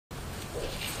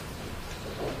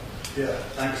Yeah,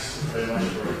 thanks very much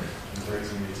for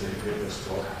inviting me to give this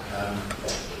talk.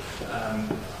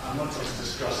 I want us to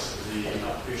discuss the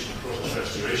application of process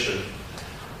restoration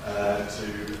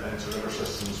into river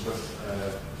systems with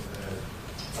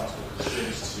practical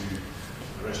constraints to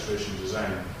restoration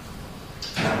design.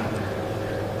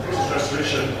 Process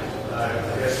restoration, I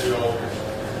guess we all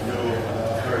know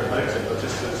heard about it, but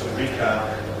just to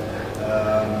recap,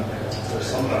 to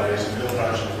summarise, the real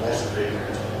version of philosophy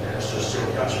is to restore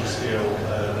catchment scale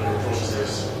river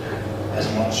processes as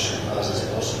much as is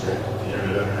possible here in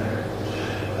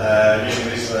Birmingham, using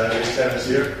these terms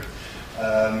here.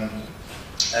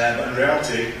 But in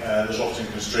reality, there's often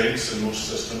constraints in most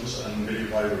systems, and maybe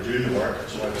why we're doing the work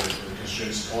is why the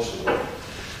constraints cause the work.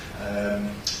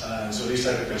 And so these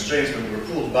type of constraints, when we were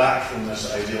pulled back from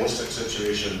this idealistic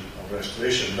situation of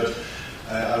restoration, but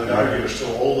I would argue there's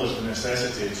still always the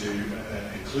necessity to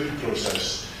include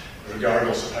process,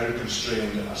 regardless of how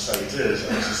constrained a site is,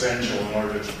 and it's essential in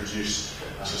order to produce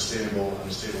a sustainable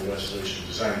and stable restoration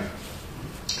design.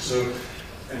 So,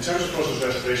 in terms of process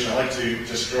restoration, I like to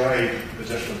describe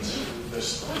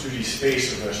this 2D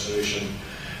space of restoration,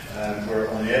 where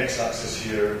on the x-axis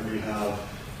here we have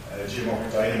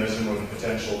geomorphic dynamism, or the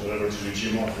potential of the river to do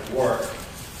geomorphic work,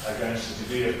 against the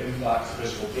degree of impact to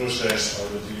physical process or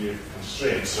the degree of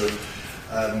constraint. So,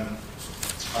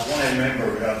 as one end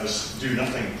member, we have this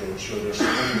do-nothing approach, where there's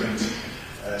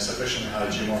sufficiently high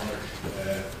geomorphic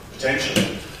potential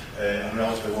and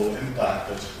relatively low impact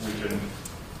that we can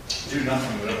do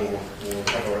nothing, the river will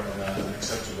recover in an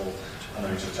acceptable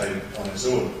amount of time on its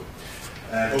own.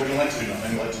 But we don't like to do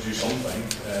nothing, we like to do something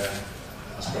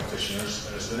as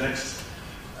practitioners. The next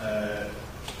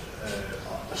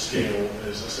scale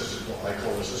is assisted, what I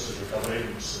call assisted recovery.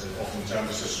 It's often termed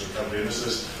assisted recovery, and this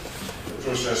is the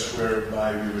process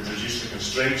whereby we would reduce the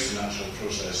constraints to natural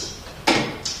process.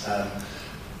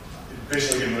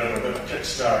 Basically giving the river a bit of a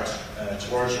kickstart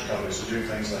towards recovery, so doing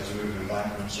things like removing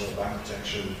embankments or bank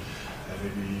protection,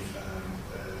 maybe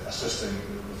assisting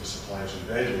with the supplies and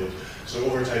bed load. So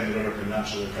over time the river can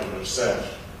naturally recover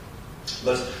itself.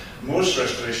 But most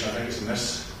restoration, I think, is in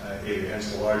this area,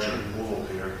 hence the larger oval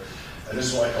here. And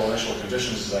this is what I call initial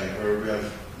conditions design, where we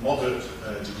have moderate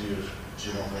degree of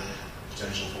geomorphic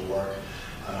potential for work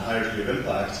and a higher degree of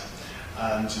impact.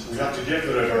 And we have to give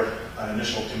the river an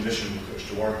initial condition with which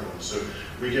to work on. So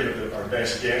we give it our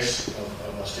best guess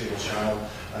of a stable channel,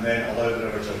 and then allow the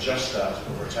river to adjust that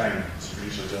over time to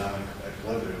produce a dynamic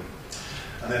equilibrium.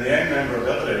 And then the end member of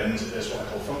the other end is what I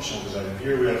call functional design.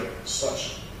 Here we have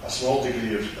such a small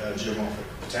degree of geomorphic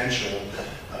potential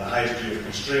and a high degree of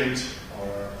constraint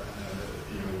or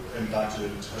impact to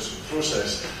physical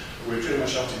process. We pretty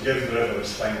much have to give the river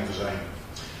its final design.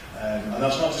 And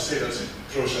that's not to say that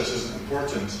process isn't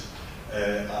important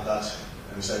at that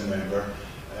in this end member.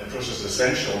 Process is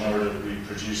essential in order that we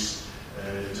produce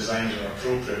designs that are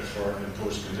appropriate for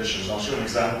imposed conditions. I'll show an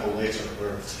example later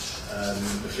where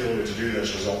the failure to do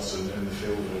this results in the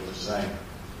failure of the design.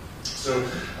 So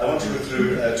I want to go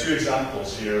through two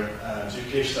examples here, two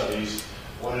case studies,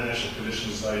 one in initial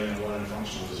conditions design and one in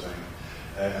functional design.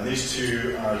 And these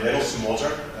two are the Int'l water,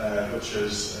 which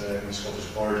is in the Scottish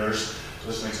borders. So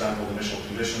this is an example of initial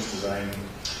conditions design.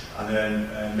 And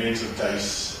then Mains of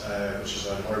Dice, which is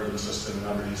an urban system in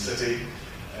Aberdeen City,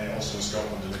 also in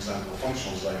Scotland, an example of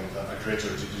functional design with a greater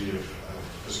degree of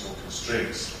physical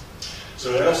constraints.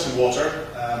 So Int'l water,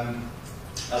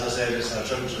 as I said, is a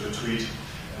tributary of the Tweed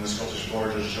in the Scottish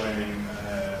borders, joining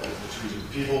the Tweed and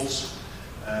the Peebles.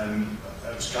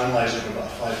 It was canalised over about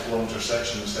a 5-kilometre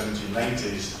section in the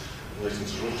 1790s relating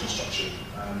to road construction.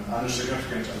 And there's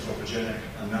significant anthropogenic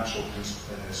and natural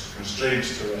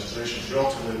constraints to restoration. It's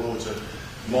relatively low to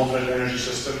moderate energy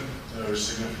system. There is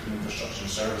significant infrastructure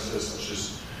and services such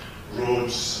as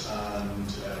roads and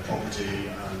property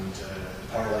and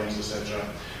power lines, etc.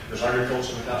 There's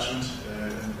agriculture in the catchment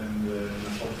in the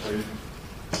floodplain,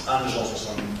 and there's also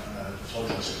some flood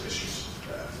risk issues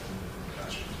in the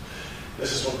catchment.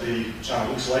 This is what the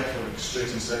channel looks like for the straight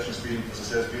section. It's been, as I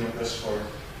said, it's been like this for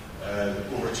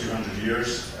over 200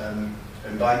 years.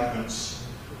 Embankments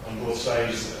on both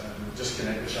sides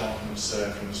disconnect the channel from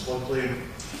its floodplain.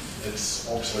 It's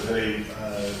obviously very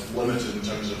limited in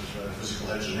terms of physical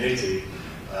heterogeneity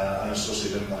and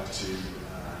associated impact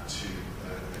to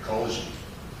ecology.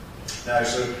 Now,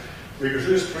 so we go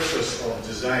through this process of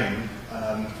design.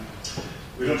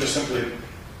 We don't just simply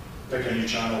pick a new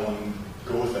channel and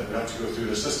go with it. We have to go through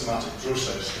the systematic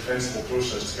process, defensible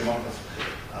process, to come up with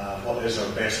what is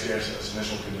our best guess as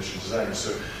initial condition design.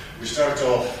 So we start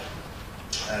off,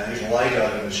 here's a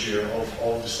LiDAR image here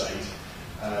of the site.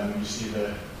 You see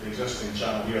the existing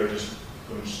channel here just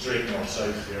going straight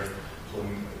north-south here,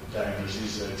 flowing down. There's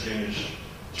these drainage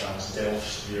channels,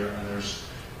 delphs here, and there's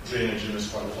drainage in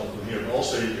this part of the floodplain here. But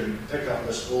also you can pick up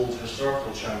this old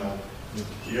historical channel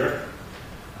here.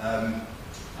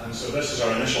 And so this is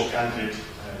our initial candidate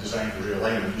design for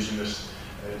realignment, using this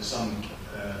some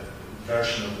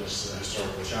version of this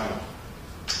historical channel.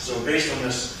 So based on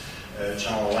this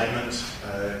channel alignment,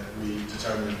 we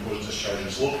determined the proposed discharge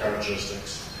and slope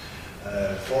characteristics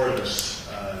for this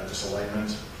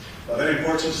alignment. But a very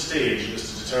important stage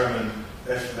is to determine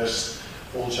if this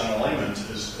old channel alignment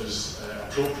is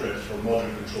appropriate for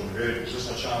modern controlling variables. This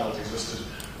is a channel that existed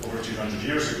over 200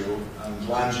 years ago, and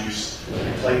land use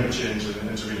and climate change in an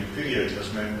intervening period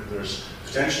has meant that there's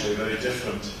potentially very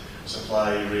different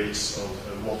supply rates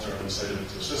of water inside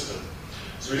into the system.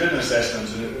 So we did an assessment,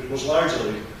 and it was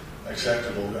largely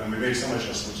acceptable, and we made some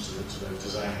adjustments to the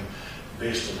design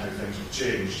based on how things have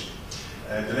changed.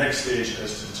 The next stage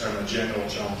is to determine a general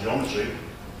channel geometry.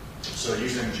 So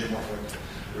using geomorphic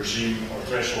regime or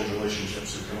threshold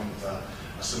relationships, we come up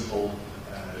with a simple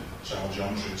channel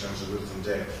geometry in terms of width and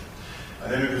depth.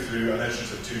 And then we go through an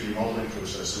iterative 2D modelling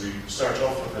process. So we start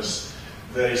off with this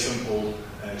very simple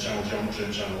channel geometry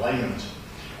and channel alignment,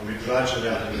 and we gradually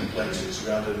add in complexity. So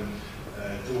we add in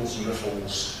pools and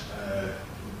riffles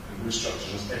and root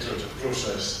structures, an iterative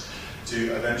process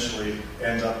to eventually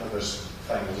end up with this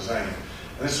final design.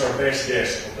 And this is our best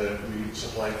guess of that we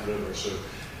supply the river. So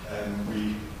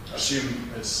we assume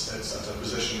it's at a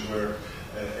position where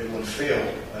it will fail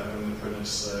when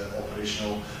it's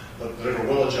operational, but the river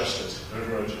will adjust it. The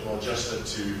river will adjust it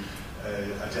to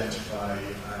identify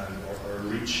or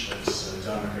reach its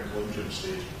dynamic equilibrium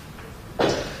state.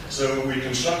 So we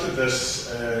constructed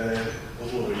this a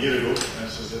little over a year ago.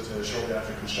 This is it shortly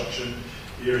after construction.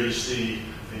 Here you see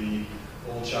the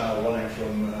old channel running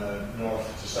from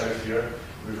north to south here.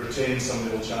 We've retained some of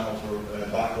the old channel for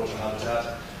backwater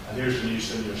habitat, and here's the new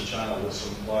sinuous channel with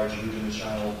some large wood in the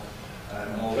channel.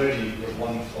 And already with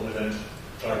one flood event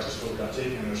prior to this photograph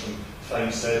taken, there's some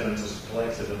fine sediment that's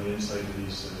collected on the inside of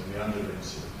these meander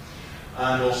rings.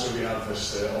 And also we have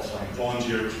this offline pond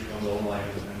here, which becomes online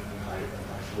in high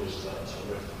flows as a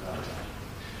width of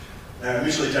habitat.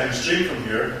 Immediately downstream from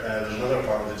here, there's another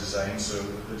part of the design. So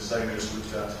the design we just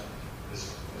looked at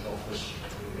is off this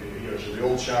here. So the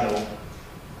old channel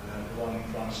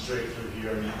runs straight through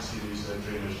here, and you can see these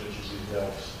drainage ditches, these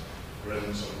delphs,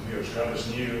 residents of here. So we have this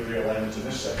new realignment in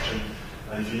this section,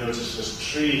 and if you notice this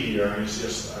tree here, and you see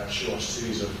us show a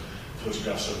series of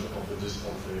photographs of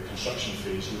the construction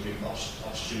phase looking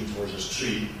upstream towards this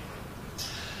tree.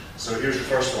 So here's the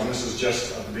first one. This is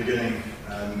just at the beginning,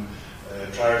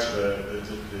 prior to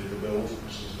the build.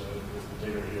 This is the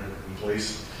digger here in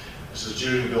place. This is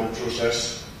during the build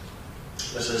process.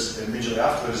 This is immediately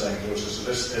after the design process. So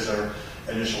this is our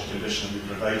initial condition we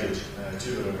provided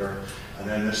to the river, and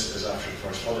then this is after the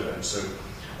first flood event. So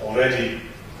already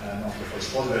after the first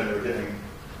flood event, we're getting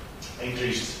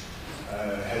increased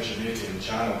heterogeneity in the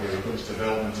channel here with the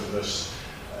development of this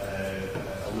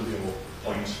alluvial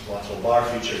point lateral bar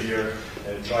feature here,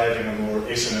 driving a more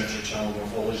asymmetric channel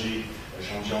morphology,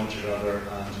 channel geometry rather,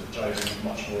 and driving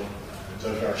much more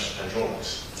diverse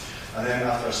hydraulics. And then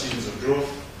after a seasons of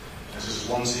growth, this is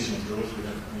one season of growth, we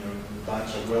have, the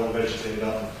banks are well vegetated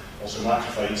up, also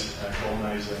macrophyte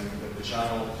colonising the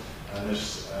channel, and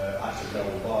this active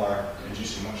level bar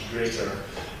inducing much greater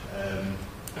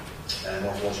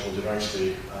morphological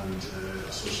diversity and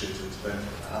associated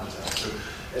benefit habitat. So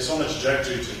it's on a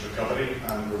trajectory to recovery,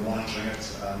 and we're monitoring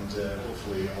it, and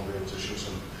hopefully I'll be able to show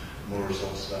some more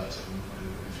results of that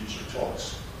in future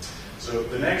talks. So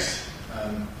the next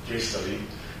case study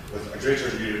with a greater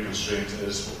degree of constraint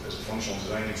is a functional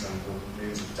design example,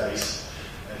 named Dice.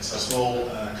 It's a small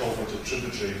culverted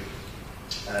tributary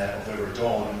of River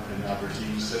Dawn in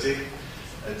Aberdeen City.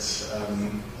 It's a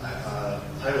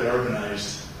highly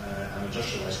urbanised and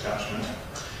industrialised catchment,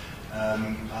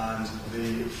 and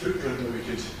the footprint that we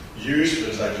could use for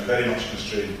the design is very much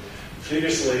constrained.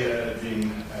 Previously it had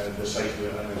been the site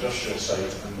of an industrial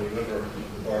site, and the river,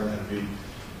 the burn, had been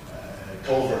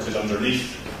culverted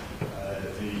underneath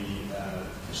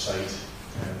the site.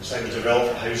 The site was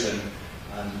developed for housing,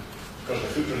 and because of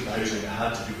the footprint of the housing, it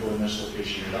had to be going in this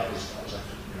location, and that was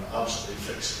a absolutely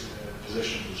fixed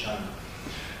position for the channel.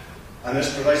 And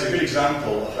this provides a good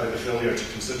example of how the failure to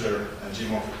consider a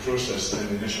geomorphic process in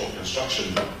the initial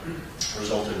construction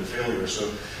resulted in failure.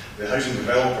 So the housing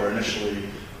developer initially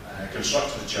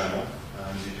constructed the channel,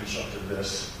 and he constructed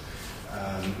this,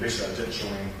 basically a ditch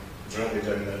running directly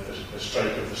down the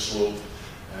strike of the slope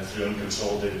through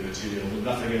unconsolidated material.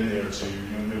 Nothing in there to,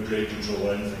 no grade control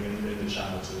or anything in the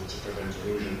channel to prevent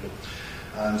erosion.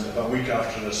 And about a week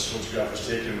after this photograph was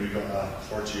taken, we got a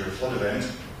 40-year flood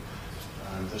event,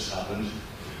 and this happened.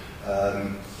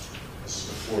 This is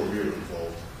before we were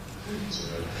involved.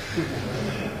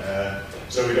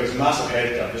 So we got this massive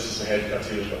head cut. This is the head cut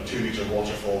here. There's about a 2-metre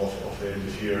waterfall off the end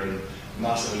of here, and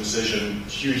massive incision,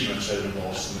 huge amount of sediment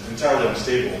loss, and entirely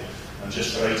unstable. And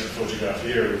just the right photograph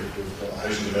here, we've got a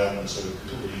housing development, so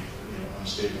completely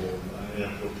unstable and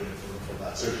inappropriate for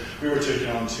that. So we were taken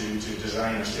on to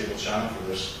design a stable channel for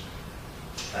this.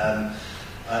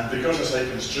 And because of site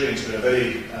constraints, we had a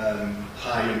very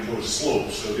high imposed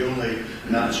slope, so the only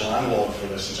natural analogue for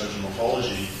this in terms of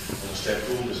morphology was a step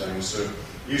pool design. So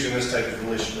using this type of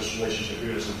relationship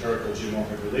here, this empirical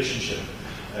geomorphic relationship,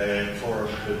 for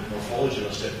the morphology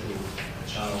of a step pool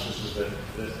channels, this is the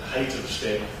height of the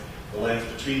step, the length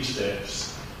between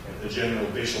steps, the general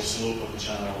basal slope of the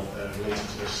channel related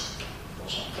to this. Well,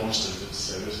 it's not constant, this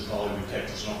is value we picked,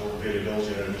 it's not a lot of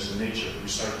variability around this in nature, but we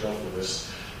started off with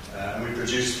this. And we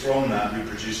produced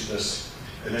this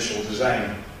initial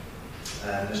design.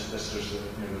 And there's the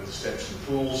steps and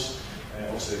pools,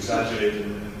 also exaggerated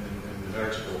in the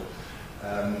vertical.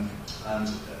 And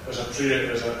as a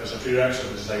prerequisite of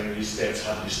the design, these steps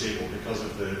had to be stable because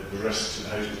of the risks in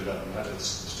housing development. The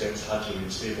steps had to remain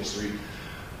stable, so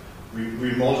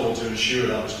we modelled to ensure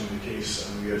that was going to be the case,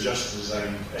 and we adjusted the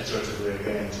design iteratively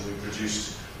again until we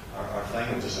produced our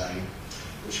final design,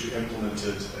 which we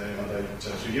implemented about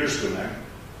 2 years ago now.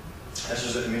 This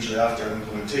was immediately after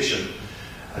implementation.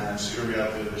 And so here we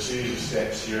have the series of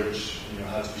steps here, which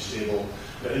had to be stable.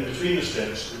 But in between the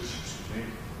steps,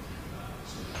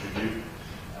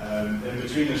 in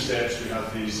between the steps, we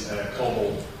have these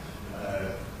cobble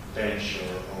bench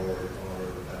or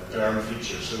berm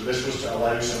features. So this was to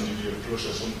allow some degree of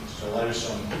process, to allow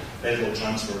some bedload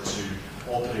transfer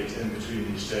to operate in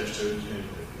between these steps to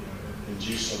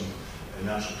induce some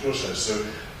natural process. So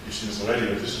you've seen this already,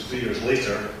 but this is 3 years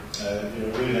later.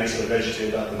 Really nicely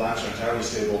vegetated at the banks are entirely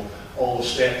stable. All the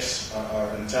steps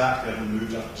are intact, they haven't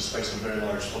moved up despite some very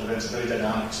large flood events. A very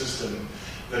dynamic system,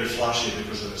 very flashy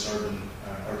because of its urban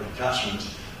catchment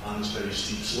and its very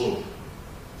steep slope.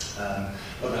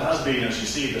 But there has been, as you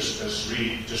see, this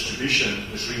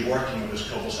redistribution, this reworking of this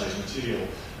cobble-sized material,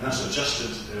 and that's adjusted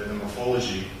the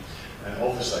morphology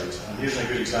of the site. And here's a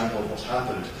good example of what's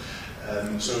happened.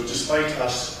 So despite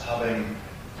us having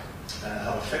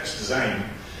have a fixed design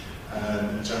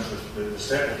in terms of the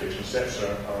step location, steps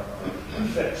are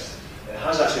fixed, it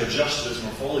has actually adjusted its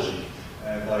morphology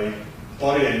by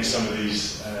burying some of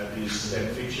these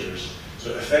step features. So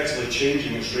effectively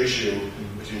changing its ratio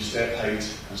between step height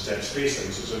and step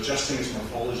spacing. So it's adjusting its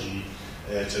morphology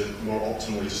to more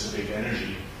optimally dissipate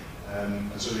energy.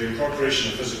 And so the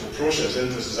incorporation of physical process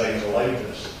into this design has allowed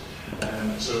this.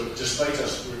 So despite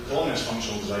us calling this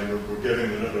functional design, we're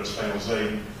giving the river its final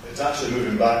design, it's actually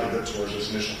moving back a bit towards its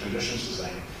initial conditions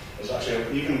design. It's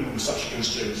actually, even in such a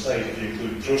constrained site, if you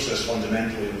include process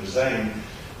fundamentally in the design,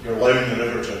 you're allowing the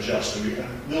river to adjust.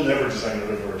 And we'll never design a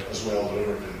river as well as the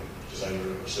river can design a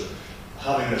river. So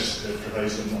having this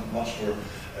provides them much more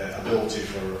ability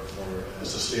for a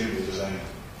sustainable design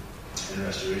in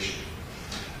restoration.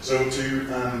 So to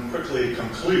quickly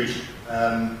conclude,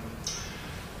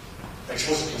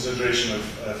 explicit consideration of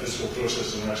physical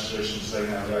process and restoration design,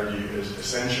 I would argue, is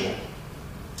essential.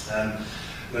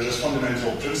 There's this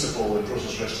fundamental principle in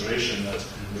process restoration that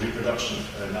the reproduction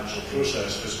of natural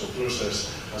process, physical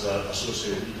process, has an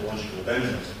associated ecological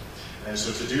benefit. And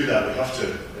so to do that, we have to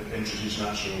introduce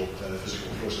natural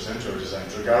physical process into our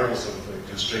designs, regardless of the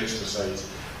constraints of the site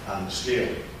and the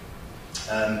scale.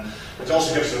 It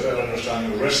also gives us a better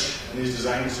understanding of risk in these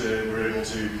designs. We're able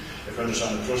to, if we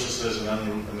understand the processes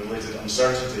and the related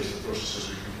uncertainties of the processes,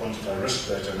 we can quantify risk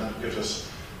better, and that gives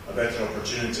us a better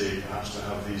opportunity perhaps to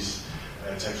have these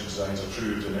texture designs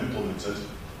approved and implemented.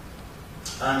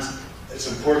 And it's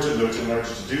important, though, in order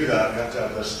to do that, we have to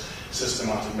have this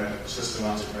systematic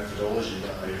methodology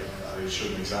that I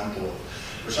showed an example of,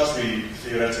 which has to be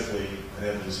theoretically and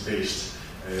evidence-based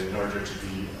in order to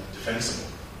be defensible.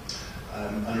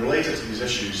 And related to these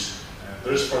issues,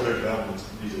 there is further development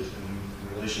needed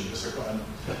in relation to this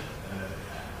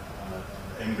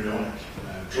embryonic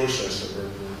process that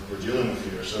we're dealing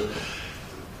with here. So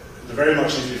there very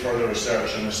much needs to be further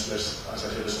research on this, as I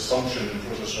said, this assumption in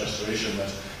process restoration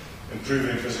that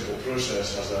improving physical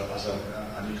process has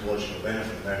an ecological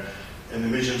benefit. Now, in the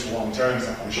medium to long term,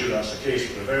 I'm sure that's the case,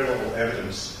 but there's very little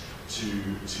evidence to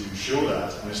show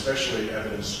that, and especially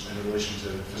evidence in relation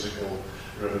to physical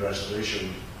river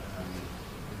restoration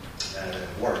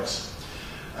works.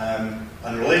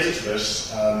 And related to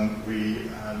this, we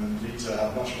need to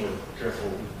have much more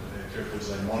careful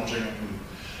design monitoring.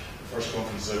 first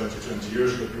conference I went to 20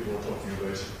 years ago, people were talking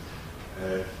about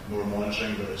more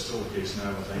monitoring, but it's still the case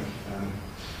now, I think.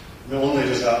 Not only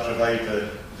does that provide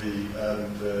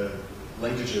the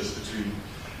linkages between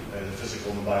the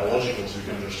physical and the biological, so we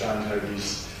can understand how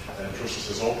these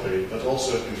processes operate, but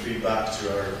also it can feed back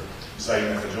to our design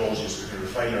methodology, so we can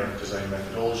refine our design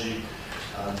methodology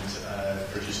and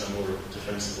produce a more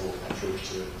defensible approach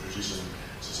to producing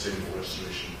sustainable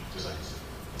restoration designs.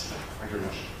 Thank you very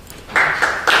much.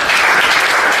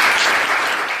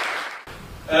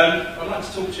 I'd like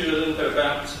to talk to you a little bit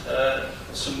about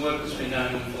some work that's been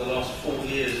going on for the last 4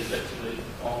 years, effectively,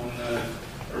 on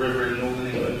a river in northern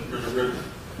England, River,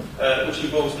 which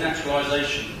involves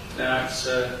naturalisation. Now, it's,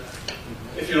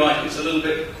 if you like, it's a little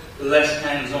bit less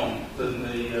hands-on than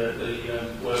the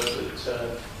work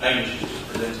that Amy just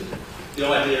presented. The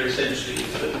idea essentially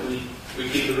is that we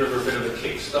give the river a bit of a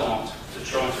kick-start to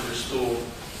try to restore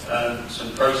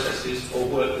some processes or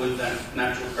work with that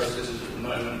natural processes at the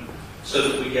moment, so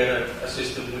that we get a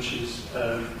system which is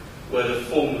where the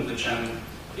form of the channel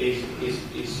is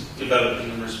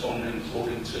developing and responding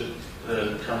according to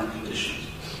the current conditions.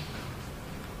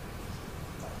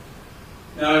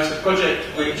 Now, it's a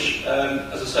project which,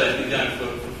 as I say, has been going for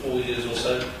 4 years or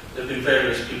so. There have been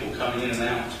various people coming in and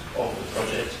out of the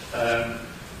project,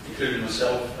 including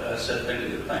myself, Seth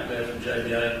Bentley at the back there from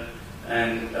JBA,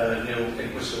 and Neil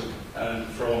Inkwhistle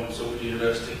from Salford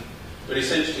University. But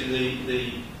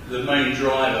essentially, the main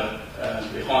driver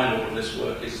behind all of this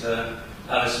work is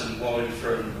Alison Wally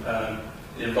from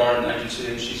the Environment Agency,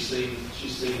 and she's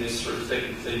seen this through thick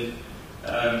and thin,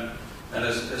 and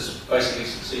has basically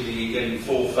succeeded in getting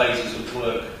 4 phases of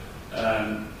work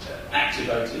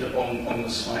activated on the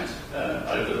site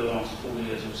over the last 4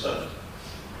 years or so.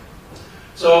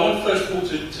 So I want first of all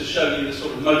to show you the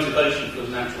sort of motivation for the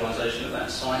naturalisation of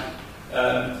that site,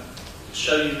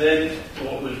 show you then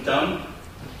what we've done,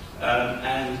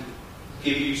 and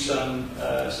give you some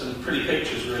pretty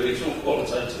pictures really. It's all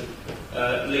qualitative,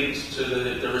 linked to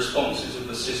the responses of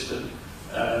the system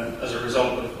as a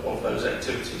result of those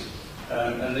activities.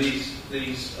 And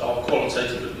these are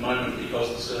qualitative at the moment because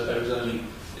the survey was only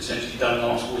essentially done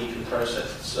last week and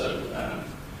processed. So,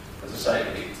 as I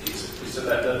say, it's at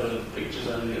that level of pictures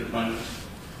only at the moment.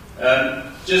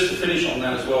 Just to finish on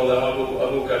that as well, though, I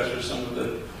will go through some of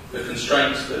the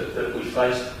constraints that we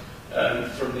faced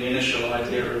from the initial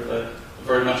idea of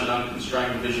very much an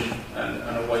unconstrained vision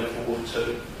and a way forward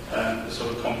to the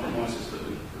sort of compromises that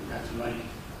we had to make.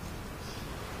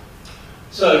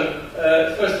 So,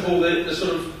 first of all, the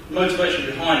sort of motivation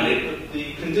behind it,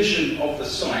 the condition of the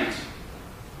site,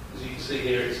 as you can see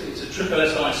here, it's a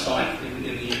SSSI site in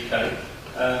the UK.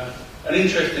 And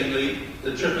interestingly,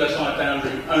 the SSSI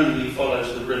boundary only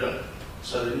follows the river,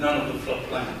 so that none of the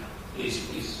floodplain is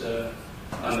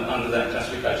under that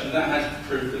classification. That has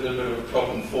proved a little bit of a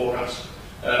problem for us.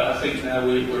 I think now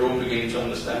we're all beginning to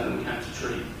understand that we have to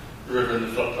treat the river and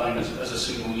the floodplain as a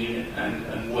single unit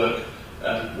and work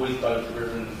with both the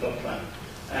river and the floodplain.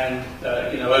 And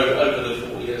over the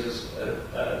 4 years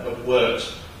of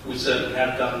works, we certainly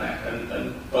have done that,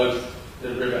 and both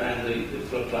the river and the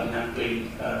floodplain have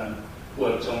been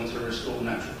worked on to restore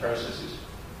natural processes.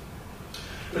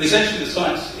 But essentially the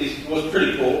site was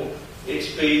pretty poor.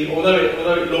 It's been, although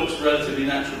it looks relatively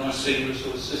natural, nice scenery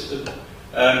sort of system,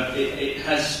 it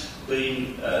has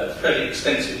been fairly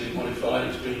extensively modified.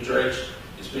 It's been dredged,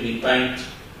 it's been embanked.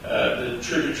 The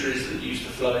tributaries that used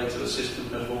to flow into the system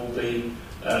have all been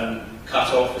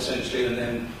cut off essentially and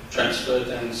then transferred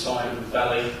down the side of the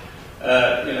valley.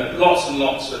 Lots and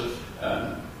lots of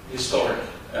historic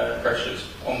pressures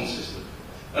on the system,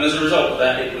 and as a result of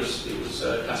that, it was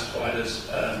classified as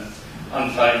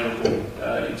unfavourable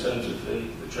in terms of the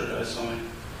SSSI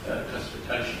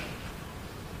classification.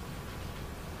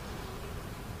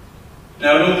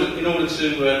 Now, in order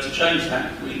to change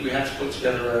that, we had to put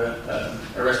together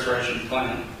a restoration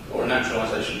plan or a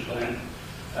naturalisation plan,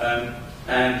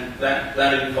 and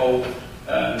that involved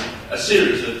a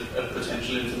series of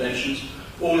potential interventions,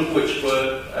 all of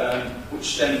which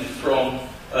stemmed from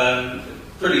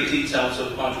pretty detailed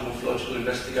sort of hydromorphological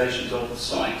investigations of the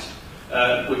site,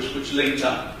 which linked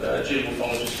up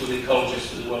geomorphologists with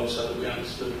ecologists as well, so that we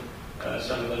understood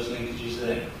some of those linkages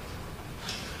there.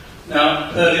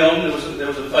 Now, early on, there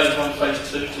was a phase 1,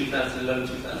 phase 2, 2011,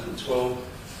 2012,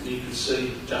 and you can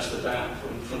see just about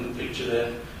from the picture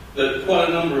there that quite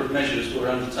a number of measures were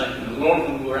undertaken, and a lot of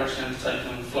them were actually undertaken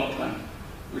on the floodplain.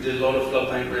 We did a lot of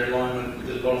floodbank realignment, we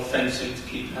did a lot of fencing to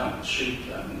keep out sheep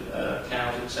and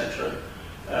cows, etc.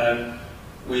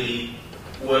 We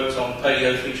worked on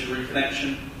paleo feature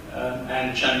reconnection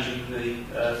and changing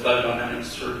the flow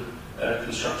dynamics through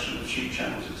construction of chute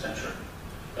channels, etc.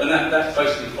 And that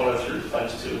basically followed through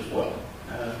phase 2 as well,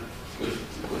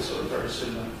 with sort of very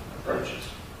similar approaches.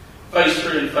 Phase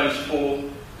 3 and phase 4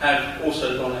 have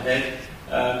also gone ahead,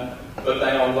 but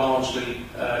they are largely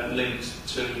linked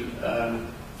to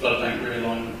floodbank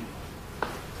realignment.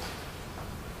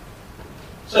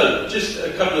 So, just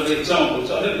a couple of examples.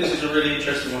 I think this is a really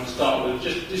interesting one to start with.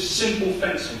 Just this simple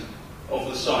fencing of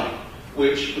the site,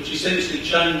 which essentially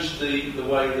changed the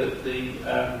way that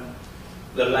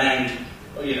the land,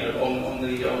 you know, on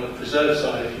the preserve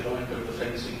side, if you like, of the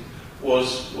fencing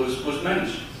was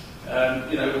managed.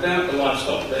 You know, without the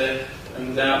livestock there and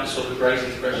without the sort of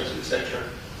grazing pressures, etc.,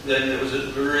 then there was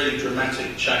a really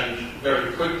dramatic change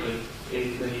very quickly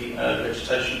in the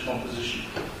vegetation composition,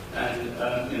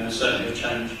 and you know, certainly a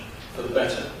change for the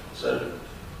better. So,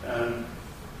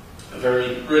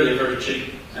 really a very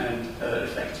cheap and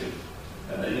effective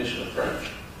initial approach.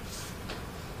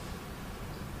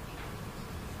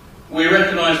 We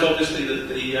recognised obviously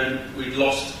that we'd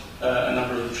lost a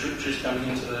number of the tributaries coming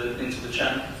into the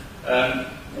channel.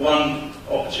 One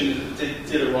opportunity that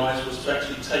did arise was to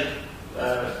actually take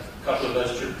a couple of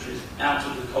those tributaries out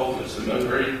of the culverts that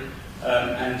were in,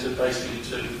 and to basically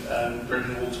bring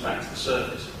the water back to the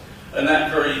surface. And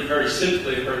that very, very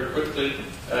simply and very quickly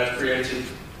created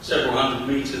several hundred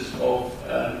metres of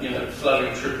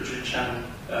flooding tributary channel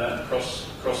across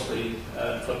the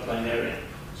floodplain area.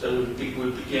 So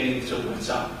we're beginning to wet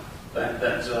up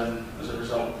that zone as a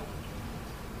result.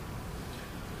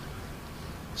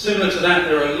 Similar to that,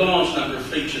 there are a large number of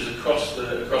features across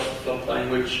the floodplain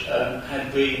which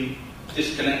had been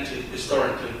disconnected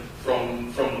historically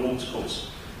from the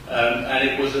watercourse. And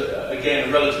it was, again,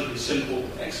 a relatively simple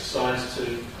exercise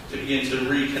to begin to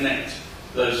reconnect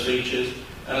those features.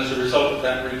 And as a result of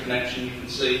that reconnection, you can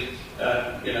see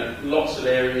lots of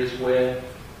areas where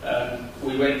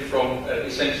we went from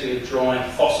essentially a dry,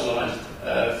 fossilised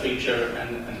feature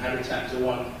and habitat to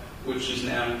one which is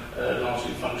now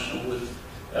largely functional with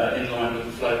in line with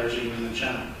the flow regime in the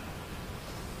channel.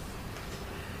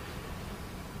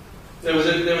 There was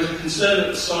a concern at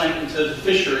the site in terms of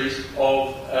fisheries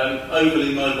of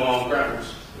overly mobile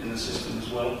gravels in the system as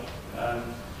well.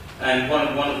 And one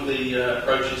of the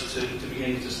approaches to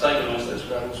beginning to stabilise those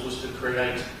gravels was to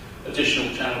create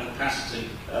additional channel capacity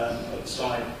at the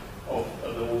side of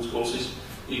the watercourses.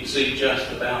 You can see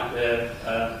just about there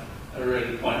a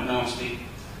really quite nastily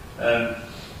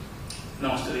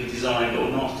designed or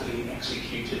nastily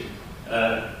executed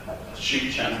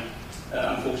chute channel.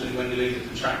 Unfortunately, when you leave the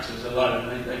contractors alone,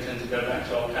 they tend to go back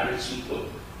to old habits and put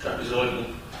trapezoidal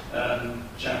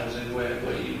channels in where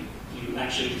you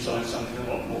actually design something a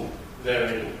lot more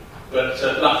variable. But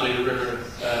luckily the river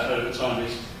over time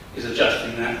is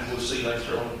adjusting that, and we'll see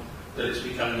later on that it's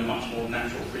becoming a much more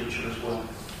natural feature as well.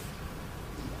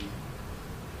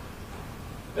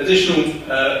 Additional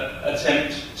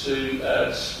attempt to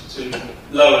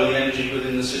lower the energy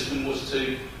within the system was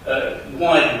to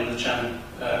widen the channel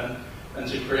and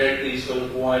to create these sort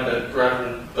of wider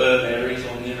gravel berm areas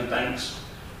on the inner banks.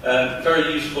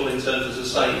 Very useful in terms,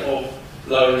 as I say, of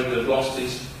lowering the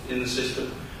velocities in the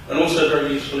system, and also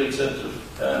very useful in terms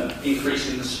of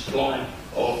increasing the supply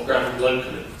of gravel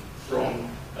locally from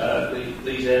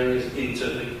these areas into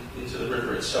the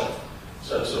river itself.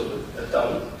 So sort of a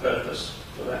double purpose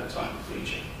for that type of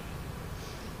feature.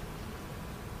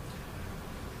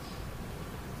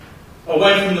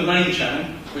 Away from the main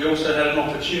channel, we also had an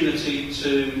opportunity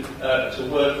to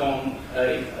work on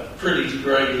a pretty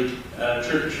degraded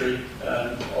tributary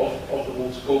of the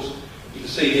watercourse. You can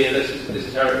see here this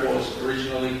is how it was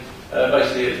originally.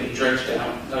 Basically, it had been dredged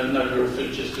out, no real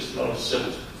features, just a lot of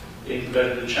silt in the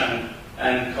bed of the channel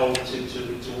and culverted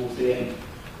towards the end.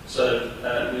 So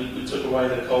we took away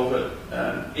the culvert,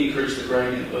 increased the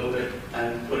gradient a little bit,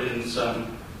 and put in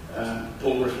some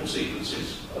pool riffle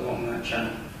sequences along that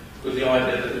channel, with the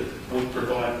idea that it would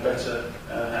provide better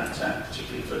habitat,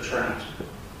 particularly for trout.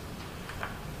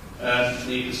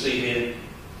 You can see here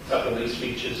a couple of these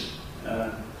features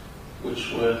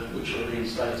which were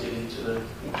reinstated into the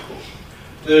watercourse.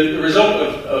 The result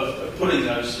of putting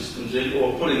those systems in,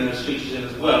 or putting those features in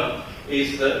as well,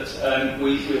 is that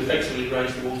we effectively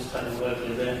raised the water table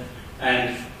locally there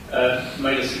and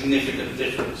made a significant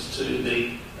difference to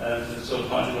the sort of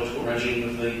hydrological regime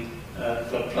of the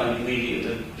floodplain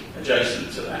immediate and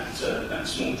adjacent to that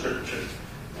small tributary.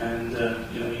 And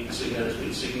you can see there it's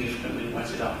been significantly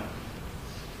wetted up.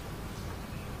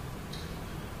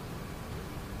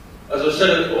 As I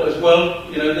said as well,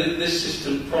 this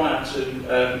system prior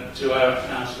to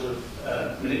our sort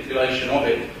of manipulation of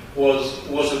it was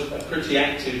a pretty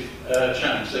active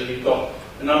channel. So you've got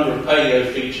a number of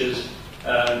paleo features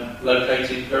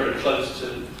located very close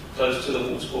to the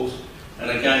waterfalls,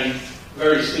 and again,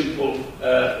 very simple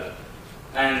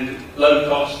and low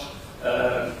cost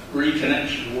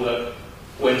reconnection work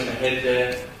went ahead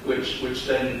there, which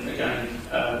then again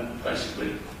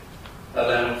basically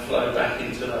allowed flow back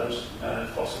into those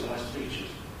fossilised features.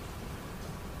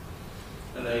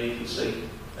 And there you can see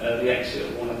the exit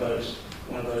of one of those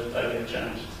paleo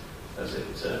channels as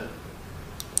it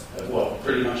well,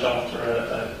 pretty much after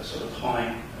a sort of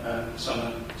high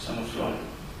summer flow.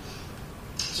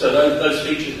 So those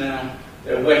features now,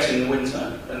 they're wet in the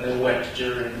winter and they're wet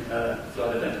during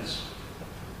flood events.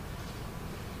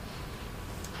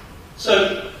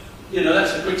 So,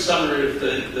 that's a quick summary of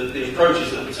the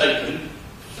approaches that were taken.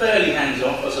 Fairly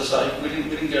hands-off, as I say. We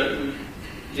didn't go.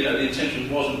 The intention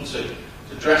wasn't to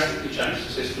drastically change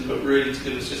the system, but really to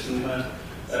give the system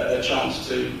a chance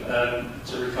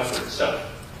to recover itself.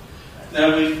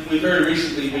 Now, we've very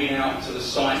recently been out to the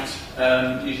site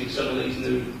using some of these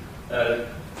new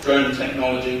drone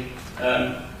technology.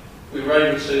 We were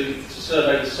able to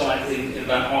survey the site in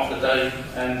about half a day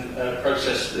and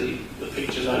process the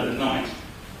pictures overnight.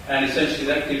 And essentially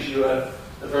that gives you a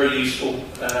very useful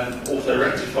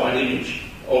auto-rectified image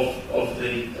of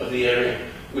the area,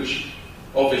 which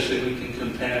obviously we can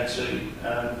compare to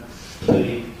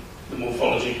the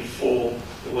morphology before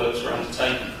the works were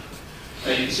undertaken.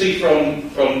 Now you can see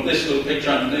from this little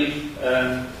picture underneath,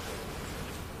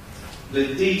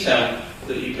 the detail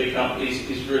that you pick up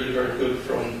is really very good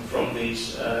from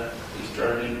these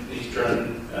drone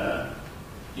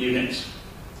units.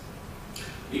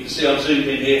 You can see I've zoomed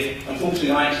in here.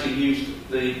 Unfortunately, I actually used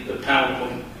the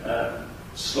PowerPoint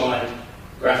slide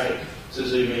graphic to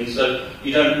zoom in, so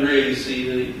you don't really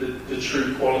see the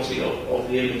true quality of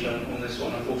the image on this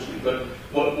one, unfortunately. But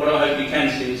what I hope you can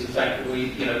see is the fact that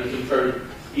we can very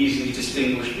easily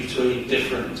distinguish between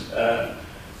different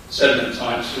sediment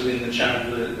types within the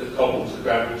channel, the cobbles, the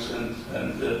gravels,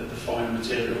 and the fine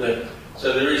material there.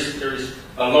 So there is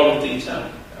a lot of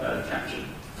detail captured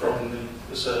from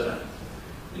the survey.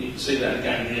 And you can see that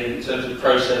again here in terms of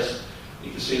process.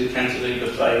 You can see the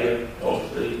cantilever failure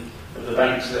of the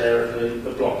banks there, of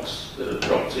the blocks that have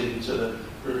dropped into the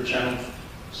river channel.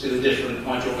 You see the different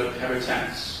hydraulic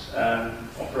habitats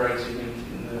operating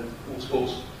in the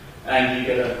waterfalls, and you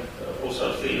get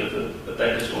also a feel of the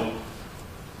bed as well.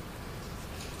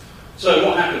 So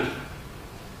what happened?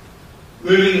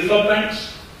 Moving the flood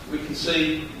banks, we can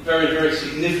see very, very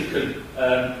significant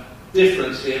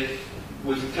difference here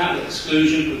with cattle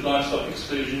exclusion, with livestock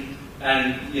exclusion,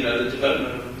 and the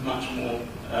development of a much more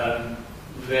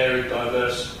varied,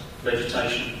 diverse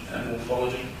vegetation and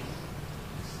morphology.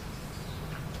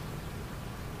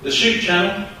 The chute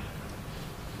channel,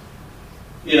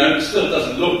 it still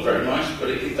doesn't look very nice,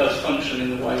 but it does function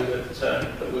in the way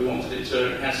that we wanted it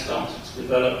to. It has started to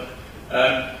develop.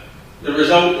 The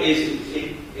result is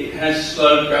it has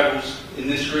slowed gravels in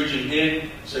this region here,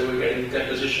 so we're getting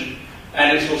deposition,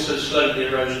 and it's also slowed the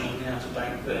erosion on the outer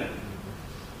bank there.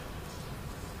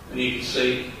 And you can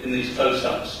see in these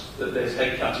close-ups that there's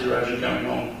head cut erosion going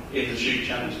on in the chute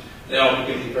channels. They are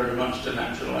beginning very much to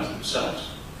naturalise themselves.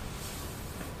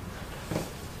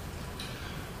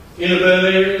 Inner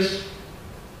berm areas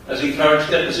has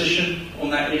encouraged deposition on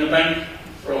that inner bank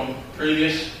from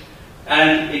previous,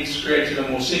 and it's created a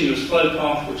more sinuous flow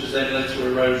path, which has then led to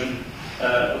erosion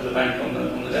of the bank on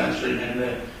the downstream end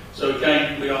there. So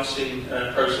again, we are seeing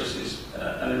processes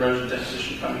and erosion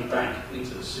deposition coming back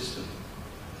into the system.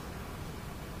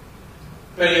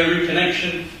 Paleo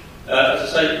reconnection,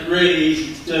 as I say, really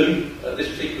easy to do at this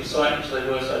particular site because they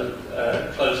were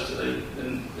so close to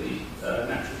the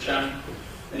natural channel.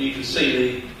 And you can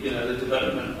see the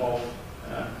development of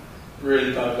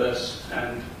really diverse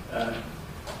and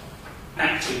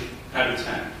active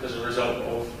habitat as a result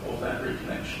of that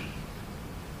reconnection.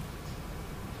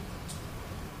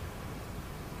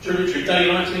 Tributary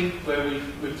daylighting, where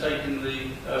we've taken the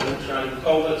water out of the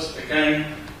culverts.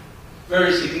 Again,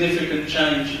 very significant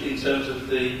change in terms of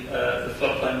the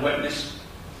floodplain wetness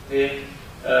here.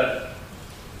 A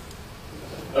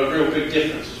real big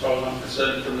difference as far as I'm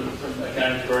concerned from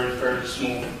again, very, very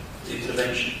small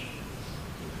intervention.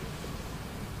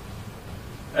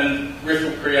 And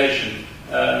riffle creation,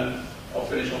 I'll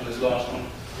finish on this last one.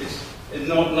 It's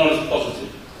not as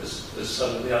positive as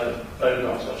some of the other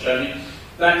photographs I've shown you.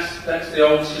 That's the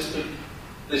old system.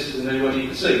 This is the new one. You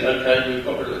can see, okay, we've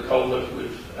got rid of the culvert,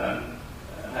 we've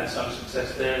had some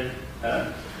success there.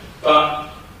 But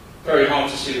very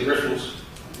hard to see the riffles.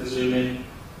 To zoom in.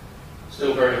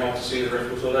 Still very hard to see the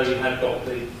riffles, although you have got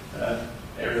the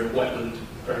area of wetland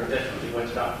very definitely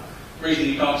wetted up. reason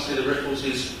you can't see the riffles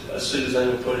is as soon as they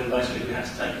were put in, basically we had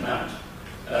to take them out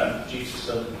due to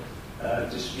some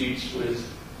disputes with,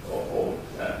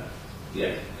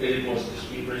 it was a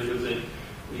dispute really with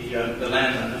the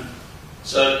landowner.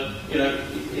 So, you know,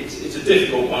 it's a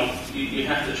difficult one. You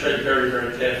have to tread very,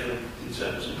 very carefully in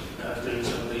terms of doing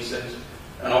some of these things.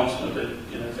 And ultimately,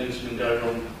 you know, things can go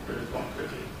wrong really quite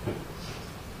quickly.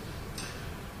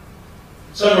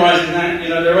 Summarising that, you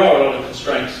know, there are a lot of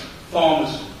constraints.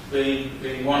 Farmers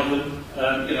being one of them.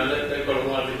 You know, they've got a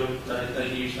livelihood. They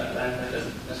use that land. They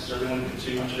don't necessarily want to give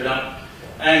too much of it up.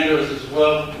 Anglers as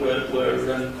well were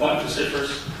quite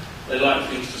vociferous. They like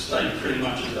things to stay pretty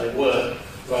much as they were,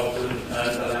 rather than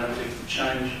allowing things to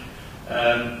change.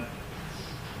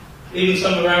 Even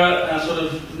some of our sort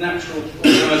of natural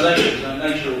organisations,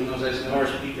 nature organisations,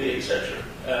 RSPB, etc.,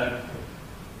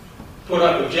 put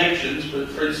up objections, but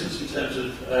for instance, in terms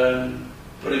of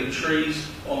putting trees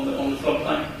on the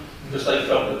floodplain, because they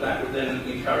felt that would then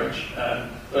encourage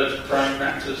birds of prey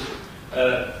raptors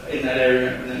in that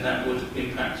area, and then that would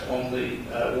impact on the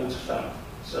waterfowl.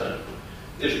 So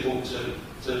difficult to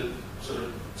sort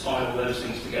of tie all those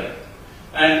things together.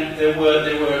 And there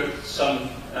were some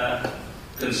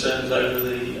concerns over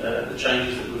the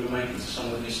changes that we were making to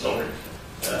some of the historic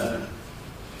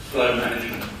flow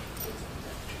management. A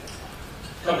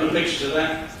couple of pictures of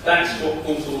that. That's what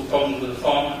caused all the problems with the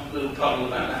farmer. A little puddle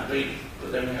about that big,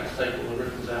 but then we had to take all the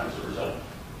ripples out as a result.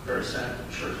 Very sad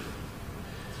but true.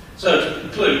 So to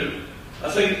conclude, I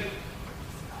think,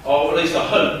 or at least I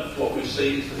hope, what we've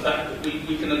seen is the fact that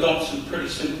we can adopt some pretty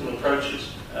simple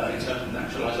approaches in terms of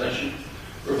naturalisation,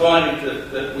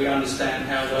 provided that we understand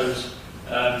how those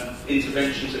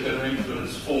interventions are going to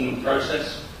influence form and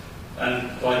process,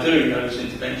 and by doing those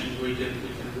interventions we can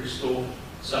restore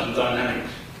some dynamic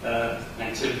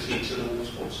activity to the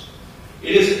watercourse.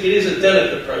 It is a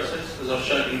delicate process, as I've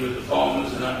shown you with the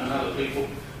farmers and other people.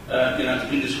 You know, it's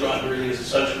been described really as a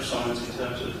social science in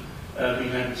terms of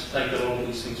being able to take a lot of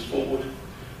these things forward,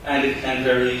 and it can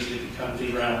very easily become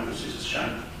derailed, which is a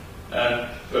shame.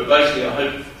 But basically, I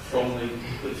hope from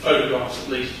the photographs at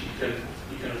least you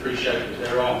can appreciate that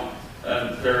there are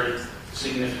very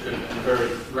significant and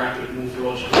very rapid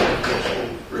morphological and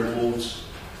ecological rewards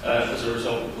as a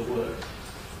result of the work.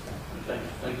 Okay,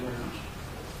 thank you very much.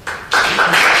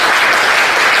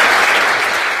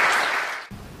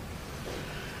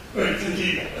 Great, thank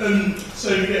you. So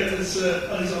yeah, as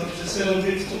Alexander just said, I'm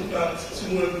here to talk about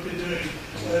some work we've been doing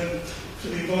for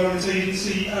the Environment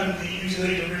Agency and the Use and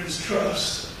Ada Rivers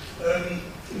Trust.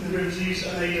 In the rivers use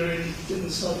and Ada in the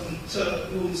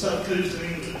northern south coast of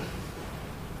England.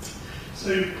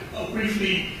 So I'll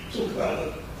briefly talk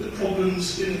about the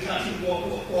problems in the catchment,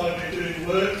 why we're doing the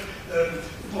work, the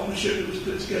partnership that was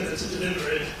put together to deliver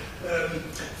it,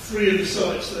 3 of the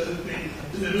sites that have been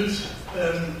delivered,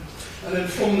 and then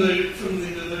from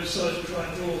those sites we'll try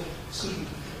and draw some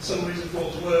summaries of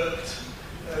what's worked,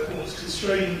 what's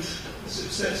constrained the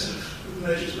success of the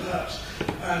measures perhaps,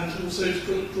 and also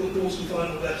to draw some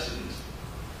final lessons.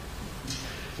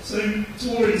 So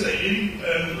to orientate you, I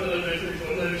don't know if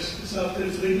everyone knows the south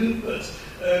coast of England, but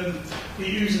the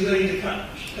Use and Ada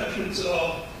catchments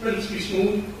are relatively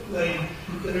small.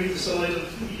 They're either side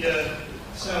of the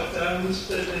South Downs.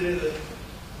 They're near the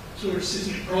tourist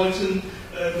city of Brighton.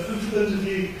 And for those of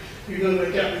you who know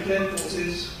where Gatwick Airport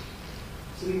is,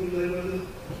 does anyone know where the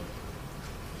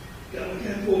Gatwick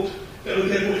Airport is?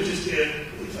 Just here,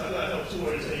 if that helps to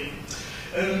orientate you.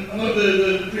 Unlike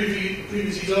the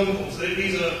previous examples,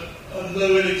 these are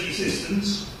low energy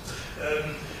systems.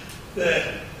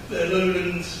 They're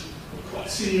lowland, quite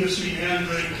sinuously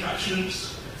meandering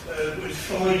catchments with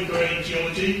fine-grained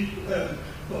geology.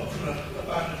 Apart from a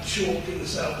band of chalk in the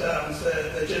South Downs,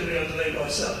 they're generally underlaid by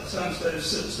sandstones,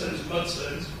 siltstones and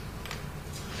mudstones.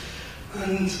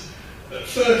 And at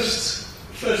first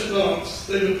glance,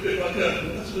 they look a bit like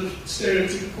a sort of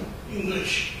stereotypical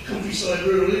English countryside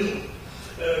rural idyll.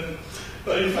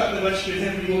 But in fact, they've actually been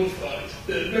heavily modified.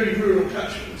 They're very rural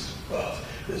catchments, but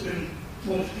there's been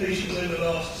modifications over the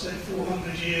last, say,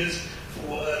 400 years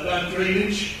for land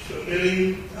drainage, for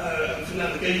milling, and for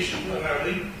navigation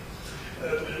primarily.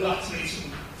 With latterly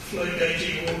some flow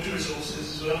gauging and water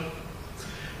resources as well.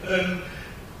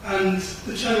 And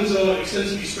the channels are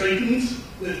extensively straightened.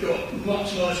 They've got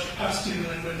much larger capacity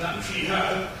than they would naturally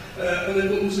have, and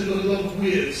they've also got a lot of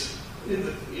weirs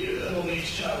along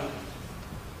each channel.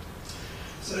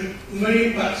 So the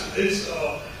main impacts of this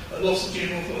are a loss of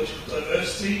geomorphological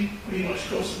diversity, pretty much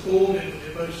across the board in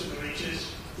most of the reaches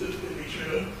of each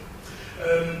river.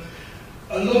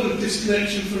 A lot of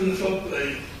disconnection from the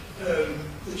floodplain.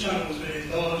 The channel has been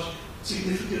enlarged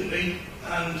significantly,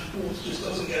 and water just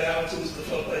doesn't get out into the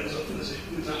floodplain as often as it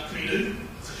would naturally do.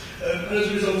 And as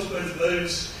a result of both of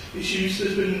those issues,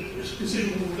 there's been a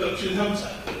considerable reduction in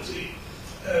habitat quality.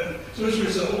 So as a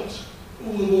result,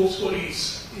 all the water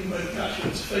bodies in both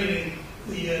catchments are failing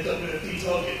the WFD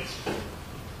targets.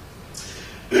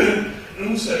 And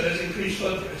also there's increased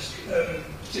flood risk,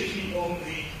 particularly on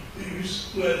the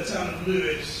Ouse, where the town of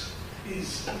Lewis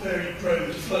is very prone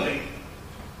to flooding.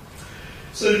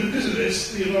 So because of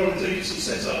this, the Environment Agency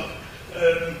set up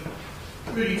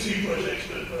really two projects,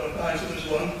 but I'll balance them as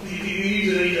one.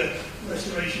 The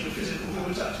Restoration of Physical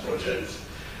Habitats project.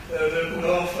 They're called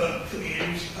Alpha for the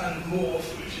Ouse and Morph,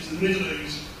 which is the Middle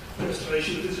Ouse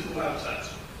Restoration of Physical Habitat.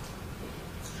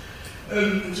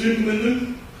 And to implement them,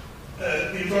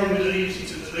 the Environment Agency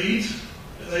took the lead.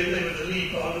 They were the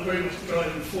lead partner, very much the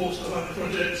driving force behind the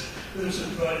project. They also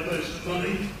provided most of the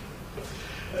money.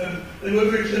 They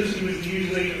worked very closely with the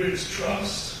Int'l Rims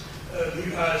Trust,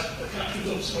 who had a catchment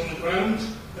officer on the ground,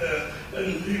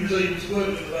 and who was able to work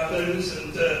with the landowners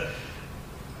and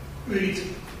really to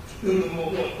build on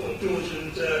what George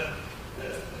and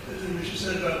Richard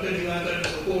said about getting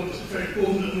landowners on board was very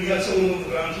important. And we had someone on the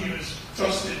ground who was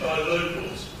trusted by the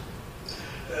locals.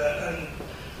 And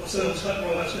ourselves,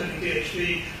 while that's known in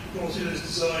DHB, brought in as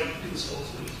design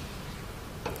consultant.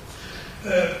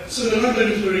 So the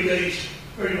landowners were engaged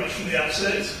very much from the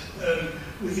outset.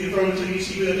 With the Environment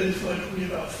Agency, we identified probably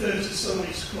about 30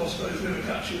 sites across both river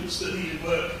catchments that needed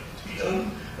work to be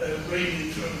done,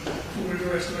 ranging from full river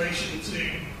restoration to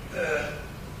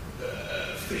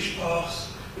fish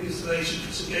paths, installation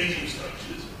for some gauging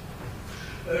structures.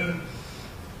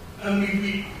 And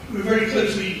we were very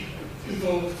closely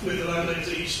involved with the landowners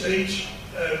at each stage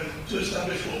to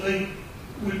establish what they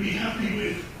would be happy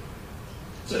with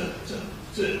to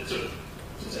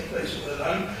take place on their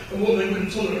land and what they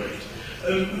wouldn't tolerate.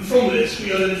 And from this,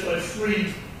 we identified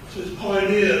three sort of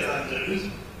pioneer landowners.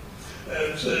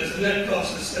 So there's the Net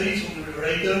Castle Estate on the River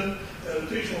Ada. The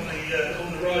picture on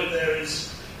the right there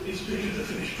is a picture of the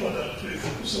finished product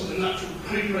with some of the natural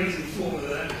grazing fauna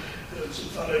there, some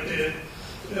fallow deer.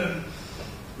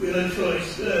 We identified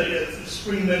the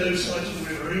Spring Meadow site on the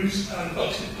River Ouse and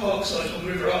Buxton Park site on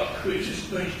the River Uck, which is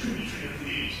the major tributary of the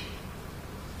Ouse.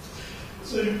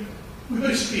 So we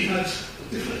basically had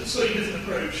a slightly different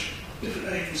approach, different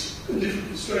aims and different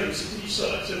constraints at each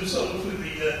site. So we started off with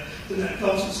the Net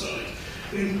Castle site.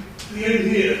 The aim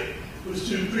here was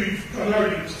to improve,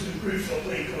 primarily was to improve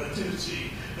floodplain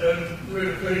connectivity. The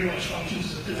river very much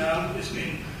functions as a canal. It's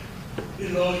been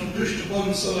enlarged and pushed to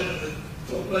one side of the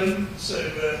floodplain, so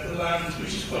the land,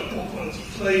 which is quite poor quality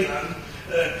clay land,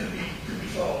 could be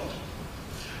farmed.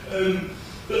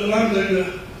 But the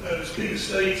landowner, his big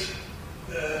estate,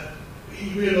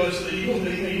 he realised that he wasn't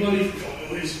making any money from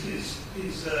farming, or his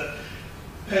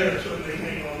parents weren't making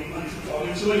any money from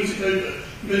farming, so when he took over,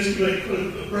 he basically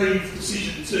made a brave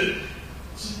decision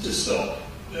to stop.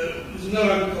 There's no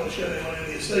agriculture going on in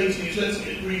the estate, and he was letting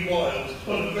it rewild. It's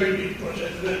part of a very big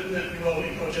project, the net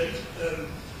rewilding project.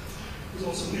 There's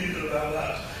lots of movement about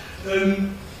that.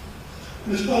 And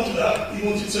as part of that, he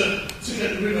wanted to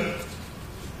get the river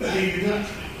behaving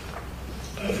naturally.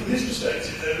 From his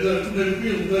perspective, there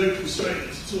were no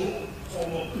constraints at all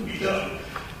on what could be done.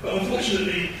 But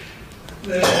unfortunately,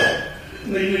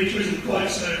 nature isn't quite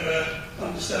so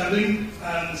understanding,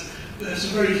 and there's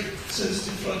some very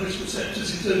sensitive flood risk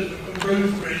receptors in terms of a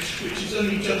road bridge, which is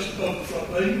only just above the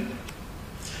floodplain.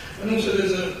 And also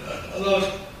there's a large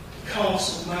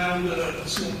castle mound and a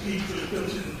small keep that was built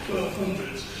in the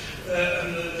 1200s,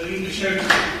 and the English heritage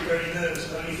were very nervous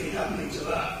about anything happening to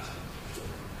that.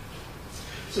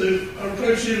 So our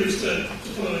approach here was to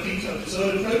follow a detailed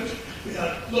design approach. We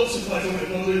had lots of hydrologic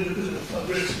modelling because of the flood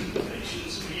risk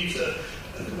implications. We used a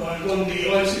combined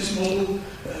 1D ISIS model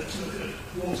to look at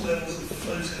water levels and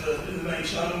flows in the main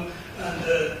channel, and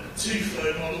a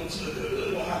 2-flow model to look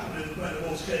at what happened when the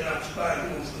water came out of the bank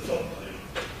onto the floodplain.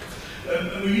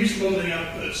 And we used modelling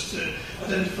outputs to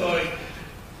identify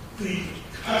the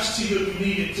capacity that we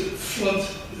needed to flood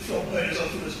the floodplain as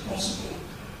often as possible,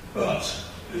 but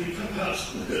you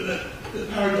perhaps look at the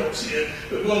paradox here,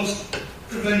 but whilst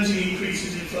preventing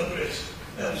increases in flood risk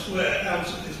elsewhere out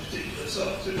of this particular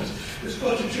site. So it was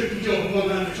quite a tricky job. On one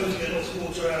hand, we're trying to get lots of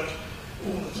water out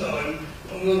all the time.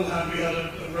 On the other hand, we had a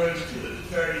road that was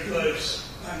very close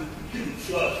and we couldn't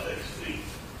flood, basically.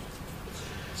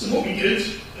 So what we did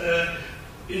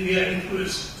in the end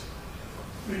was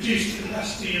reduce the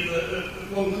capacity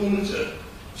of 1 kilometre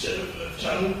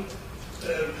channel,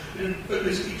 but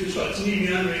basically construct a new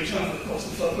meandering channel across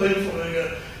the floodplain following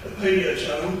a paleo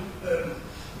channel.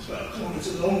 It's about 1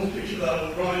 kilometre long, the picture of that on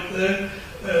the right there.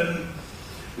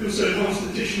 We also enhanced an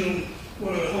additional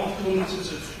 1.5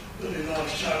 kilometres of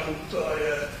enlarged channel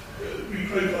by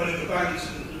reprofiling the banks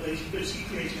and basically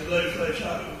creating a low flow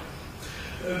channel.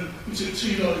 We took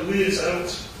 2 large weirs out.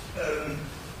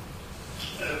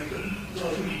 We got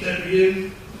large woody debris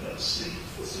in. Let's see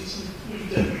some woody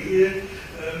debris here.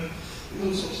 With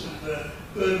all sorts of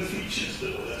berm features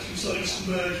that were actually slightly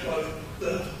submerged by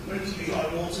the relatively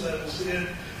high water levels here.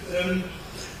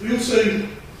 We also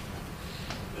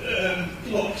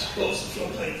blocked lots of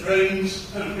floodplain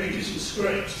drains and created some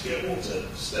scrapes to get water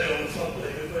to stay on the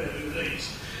floodplain when it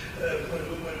released,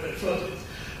 when it flooded.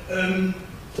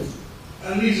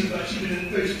 And these have actually been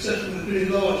very successful. They've been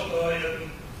enlarged by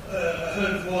a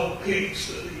herd of wild pigs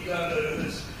that the landowner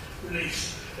has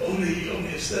released on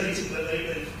the estate, and that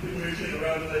they've been moving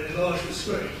around and they've enlarged the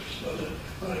scrape, which is rather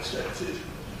unexpected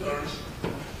occurrence.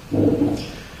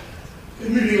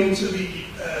 Moving on to the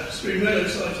Spring Meadow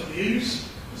site on the Ouse.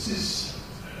 This is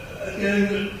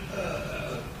again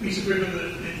a piece of river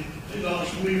that has been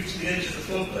enlarged and moved to the edge of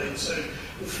the floodplain, so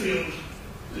the field,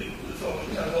 the farmer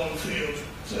can have one field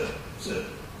to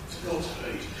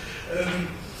cultivate.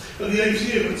 But the aim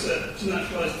here was to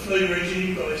naturalise the flow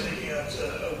regime by taking out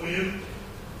a weir,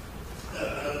 a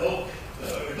lock,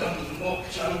 a redundant lock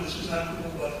channel. This was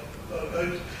navigable by a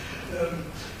boat.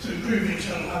 To improve the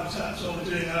channel habitat, so we're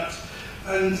doing that.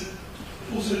 And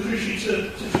also crucially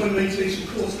to try and maintain some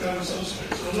coarse gravel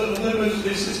substrate. So although most of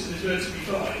this system is relatively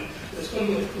fine, there's quite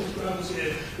a lot of coarse gravels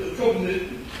here, but the problem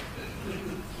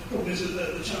is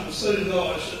that the channel is so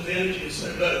large and the energy is so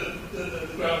low that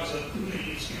the gravels are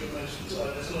completely obscured most of the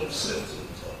time. There's a lot of silt on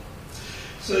the top.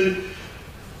 So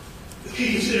the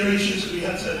key considerations that we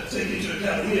had to take into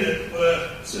account here were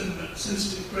some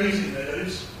sensitive grazing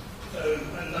meadows,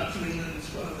 and Natural England,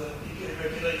 one of the UK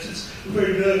regulators, were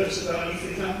very nervous about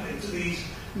anything happening to these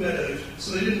meadows.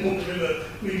 So they didn't want the river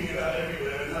moving about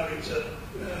everywhere and having to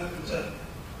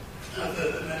have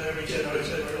the meadow regenerate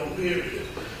over a long period.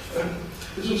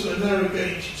 There's also a narrow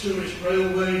gauge tourist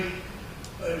railway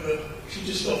over, if you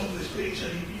just stop at this picture,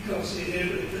 you can't see it here,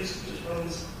 but it basically just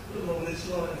runs along this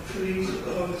line of trees,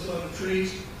 behind this line of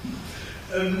trees.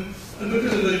 And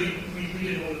because of that, we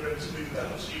didn't want the river to move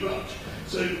about too much.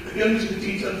 So again, we took a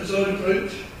detailed design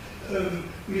approach.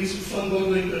 We did some fund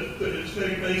modelling, but it was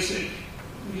very basic.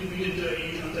 We didn't do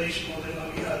any inundation modelling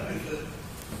like we had with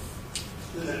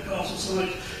the Net Castle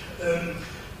site.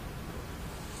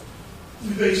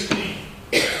 We basically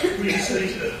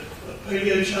reinstated a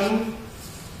paleo channel,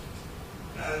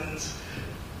 and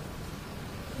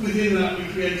within that we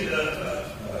created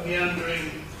a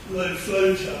meandering low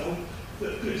flow channel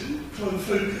that could try and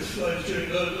focus flows during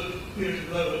periods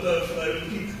of lower flow and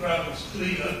keep the gravels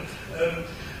cleaner.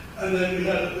 And then we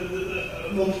had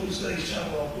a multiple stage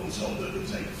channel up on top that could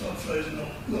take the flood flows and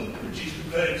not reduce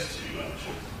conveyance too much.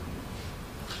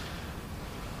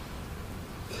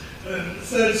 The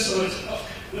third site up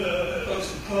at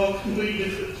Buxton Park, completely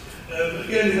different.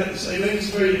 Again, we had the same aim.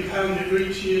 It's a very impounded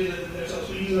reach here. There's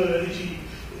absolutely no energy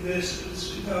in this. It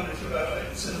was impounded for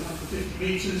about 750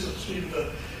 metres upstream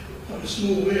of quite a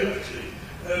small weir, actually.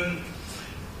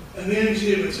 And the aims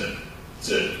here were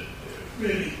to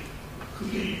really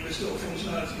completely restore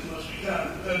functionality as much as we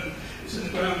can. It's in the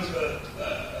grounds of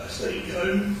a stately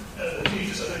home,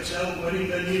 used as a hotel, wedding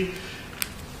venue.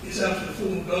 It's out in the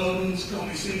formal gardens, can't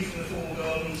be seen from the formal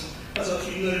gardens. Has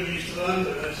actually no use to the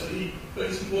landowner, so he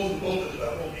basically wasn't bothered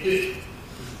about what we did.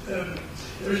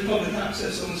 There is public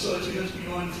access on the site, so you have to be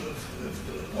mindful of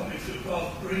the public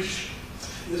footpath bridge.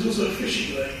 There's also a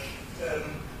fishing lake,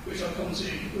 which I'll come to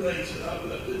later,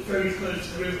 that's very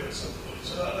close to the river at some point,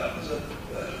 so that was a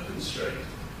constraint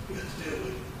we had to deal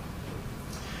with.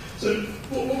 So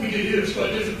what we did here was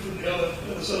quite different from the other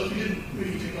sites. We didn't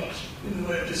really do much in the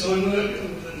way of design work,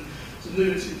 other than some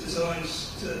limited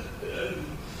designs to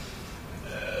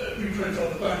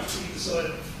reprofile the bank to either side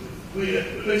of the weir.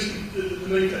 But basically the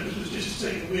main focus was just to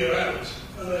take the weir out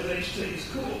and let nature take its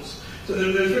course. So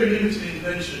there was very limited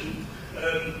intervention.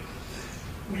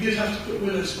 We did have to put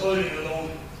willow sliding along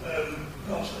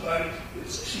past the bank.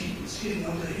 It's hidden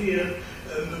under here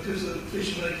because the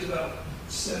fishing lake is about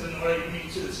 7 or 8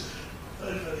 metres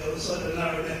over the other side of a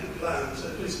narrow neck of land, so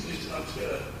basically just enough to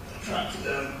get a tractor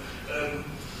down.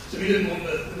 So we didn't want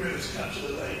the river to capture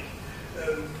the lake.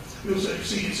 We also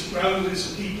seeded some gravel in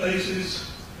some key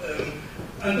places,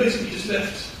 and basically just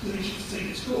left the nature to take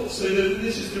its course. So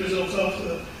this is the result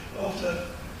after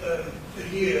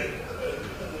a year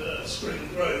of spring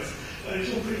growth, and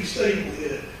it's all pretty stable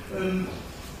here.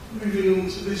 Moving on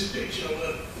to this picture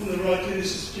on the right here,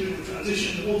 this is during the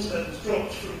transition. The water levels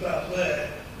dropped from about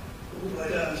there all the way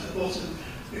down to the bottom.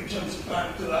 big chunks of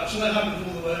bank collapse, and that happened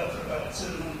all the way up to about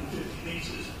 750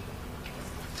 metres.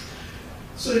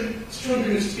 So to try and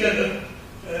bring this together,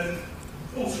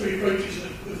 all three approaches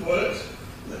have worked.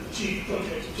 They've achieved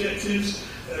project objectives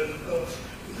of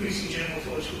increasing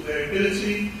geomorphological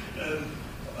variability,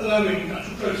 allowing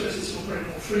natural processes to operate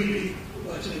more freely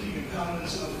by taking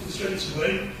impoundments and other constraints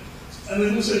away, and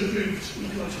they've also improved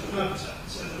ecological habitat.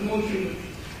 So the monitoring that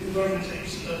the Environment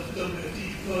Agency does for WFD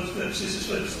compliance purposes is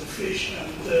focused on fish and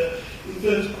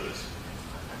invertebrates.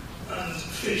 And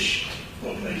fish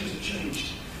populations have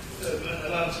changed and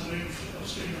allowed to move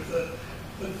upstream of the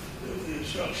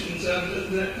obstructions, and at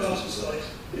the net castle site,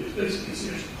 it was basically a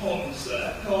series of ponds that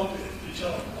had carpet, which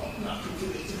are natural for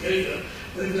the together.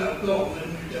 They've now gone, they've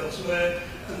moved elsewhere,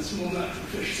 and some more natural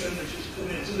fish assemblages have come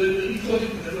in. So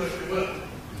ecologically, they work very well.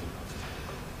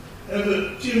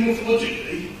 But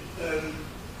geomorphologically,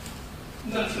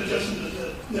 natural adjustment at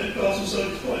the net castle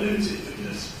site is quite limited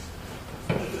because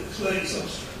of the clay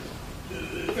substrate.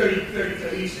 Very, very,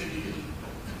 very easily you can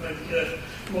make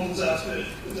models out of it.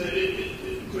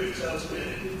 It bricks out of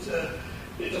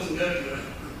it. It doesn't go anywhere.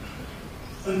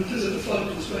 And because of the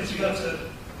flood constraints, we had to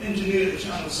engineer the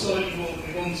channel slightly more than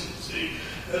we wanted to.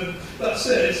 That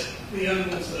said, the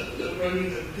animals that roam,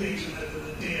 the pigs and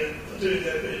the deer, are doing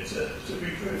their bit to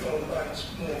reprofile the banks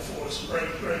more for us and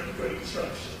break the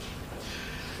structure.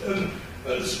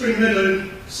 At the Spring Meadow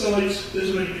site,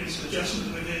 there's already been some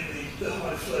adjustment within the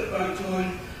high flow bank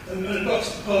line. And at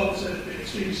Buxton Park, has been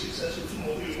extremely successful from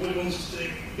what we wanted to do.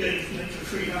 We gave nature a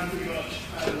free hand pretty much,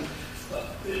 and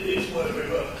it's worked very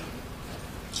well.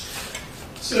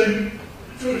 So,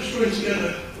 drawing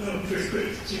together very quick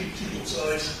two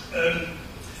sides.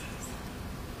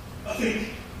 I think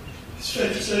it's fair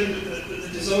to say that the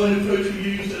design approach we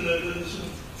used and the sort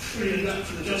of free and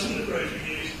natural adjustment approach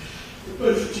we used were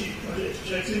both achieved project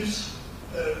objectives.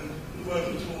 We're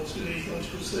working towards good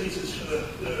ecological status for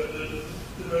the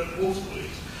relevant water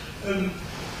bodies.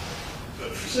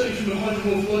 But certainly from a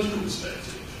hydromorphological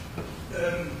perspective,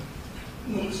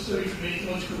 not necessarily from an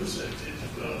ecological perspective,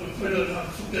 but I'm afraid I don't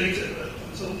have full data, but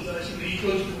I'm told that actually the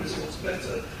ecological results are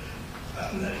better at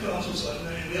the net castle site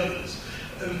than any of the others.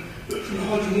 But from a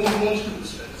hydromorphological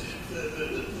perspective,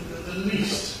 the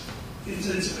least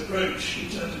intensive approach in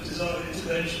terms of design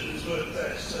intervention has worked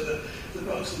best. So the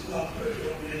Buxton Park approach,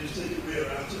 where we just take a rear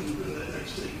out and let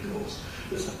nature take a course,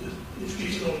 has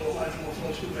introduced a lot more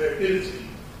hydromorphological variability.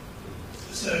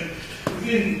 So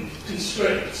within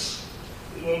constraints,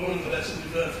 one of the lessons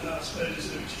we've learned from that, I suppose, is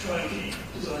that we should try and keep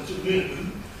design to a minimum,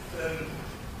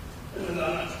 and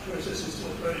allow natural processes to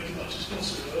operate as much as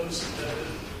possible. Obviously,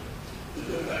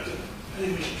 going back to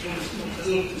Hamish, there's a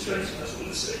lot of constraints, and that's not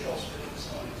necessarily possible on the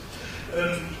side.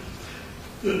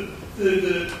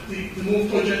 The Morph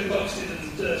Project, Buxton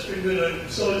and Spring Meadow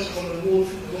sites won an award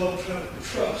from the Wild Trout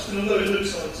Trust, and although it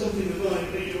looks like something that my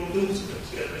 8-year-old daughter put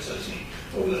together, it's actually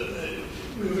one that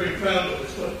we were very proud of.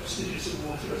 It's quite a prestigious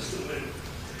award for us to win.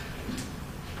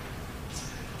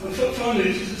 And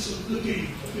finally, this is sort of looking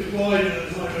a bit wider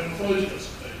than hydromorphology, I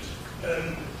suppose.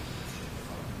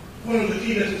 One of the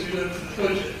key lessons we learned from the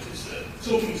project is that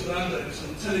talking to landowners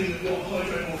and telling them what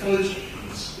hydromorphology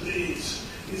means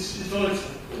is vital.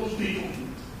 A lot of people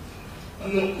are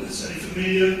not necessarily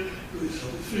familiar with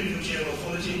fluvial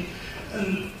geomorphology,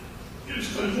 and it was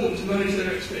quite important to manage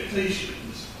their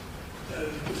expectations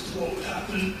as to what would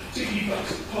happen, particularly back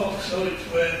to the park site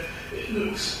where it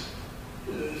looks,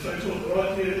 the photo on the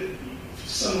right here,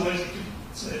 sunrise, you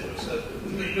could say it looks a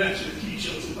complete mess with key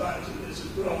shots and banks and there's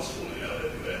grass falling out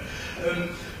everywhere.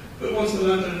 But once the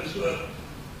landowners were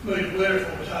made aware of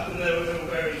what would happen, they were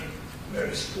very,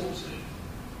 very supportive.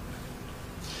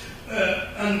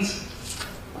 And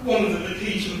one of the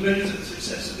key sort of measures of the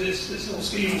success of this whole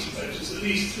scheme, I suppose, is that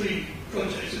these three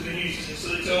projects have been used as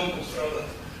examples for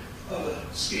other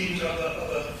schemes or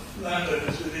other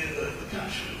landowners within the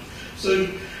catchment. So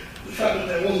the fact that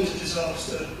there wasn't a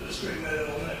disaster at Spring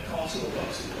Meadow or Net Castle or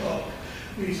Buxton Park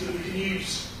means that we can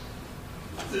use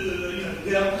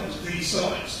the outcomes of these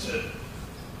sites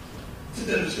to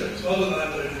demonstrate to other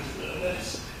landowners that are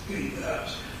less keen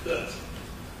perhaps that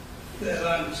their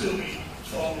land will still be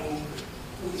farmable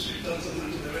once we've done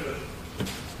something to the river.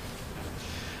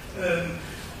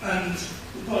 And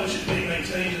the partnership being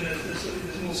maintained, and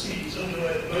there's more schemes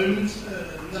underway at the moment.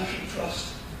 The National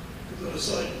Trust have got a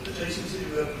site adjacent to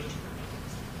the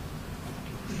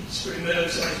Spring Meadow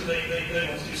site, and they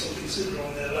want to do something similar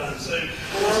on their land. So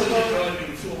that's a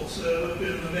driving force, a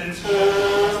bit of momentum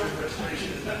with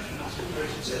restoration and action that's been very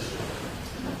successful.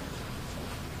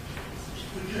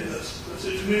 Okay, that's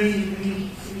it for me.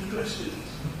 Any questions?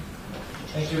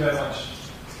 Thank you very much.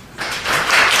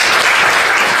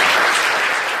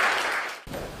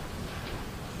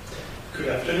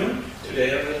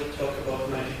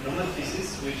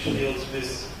 which deals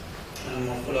with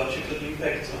morphological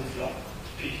impacts on flood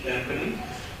peak dampening.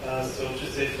 So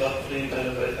to say floodplain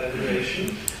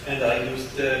evaluation, and I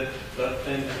used the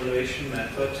floodplain evaluation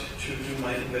method to do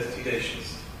my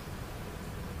investigations.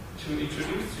 To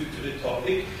introduce you to the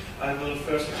topic, I will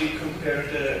firstly compare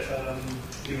the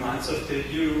demands of the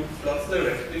EU Floods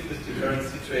Directive with the current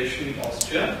situation in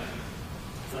Austria.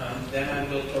 Then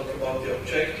I will talk about the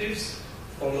objectives,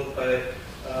 followed by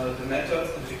the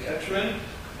methods and the catchment,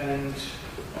 and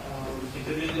in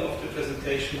the middle of the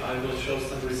presentation I will show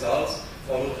some results,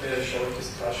 followed by a short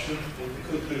discussion and the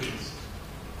conclusions.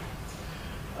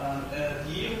 The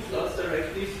EU Floods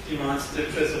Directive demands the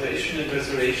preservation and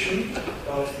restoration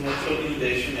of natural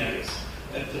inundation areas.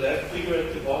 At the left figure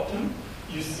at the bottom,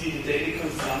 you see the daily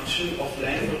consumption of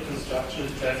land for construction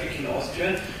and traffic in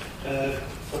Austria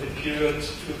for the period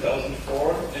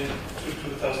 2004 and to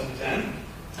 2010,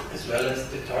 as well as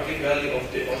the target value of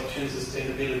the Austrian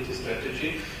sustainability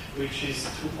strategy, which is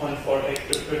 2.4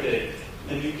 hectares per day.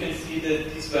 And you can see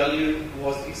that this value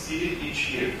was exceeded each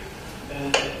year.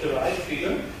 And at the right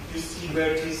figure, you see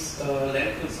where this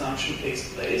land consumption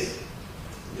takes place.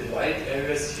 The white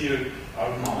areas here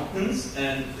are mountains,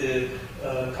 and the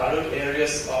colored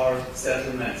areas are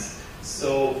settlements.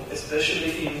 So,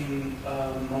 especially in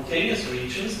mountainous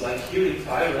regions, like here in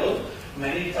Tyrol,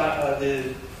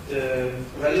 the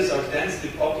valleys are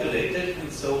densely populated,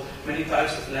 and so many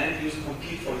types of land use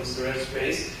compete for this rare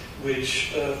space,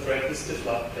 which threatens the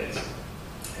floodplains.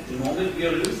 At the moment we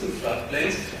are losing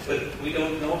floodplains, but we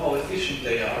don't know how efficient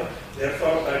they are.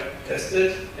 Therefore I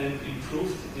tested and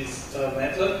improved this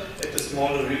method at a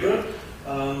smaller river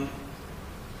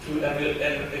to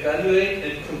evaluate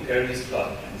and compare these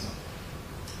floodplains.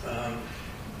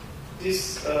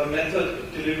 This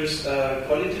method delivers a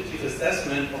qualitative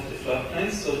assessment of the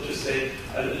floodplains, so to say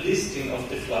a listing of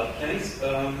the floodplains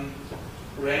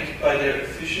ranked by their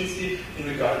efficiency in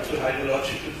regard to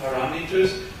hydrological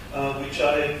parameters, which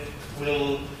I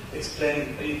will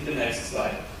explain in the next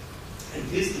slide. And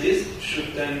this list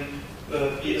should then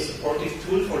be a supportive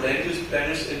tool for land use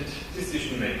planners and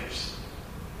decision makers.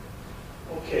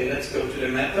 Okay, let's go to the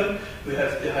method. We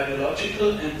have the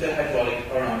hydrological and the hydraulic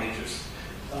parameters.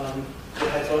 The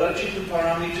hydrological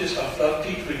parameters are flood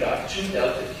peak reduction,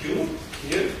 delta Q,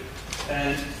 here,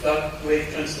 and flood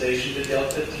wave translation, the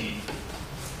delta T.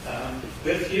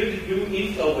 We have here the new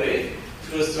inflow wave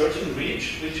to a certain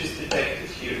reach, which is detected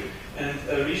here, and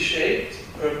the reshaped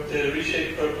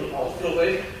purple outflow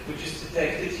wave, which is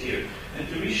detected here. And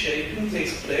the reshaping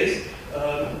takes place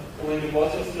when the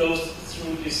water flows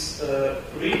through this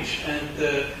reach and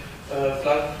the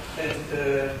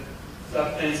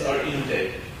floodplains are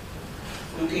inundated.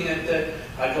 Looking at the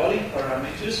hydraulic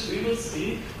parameters, we will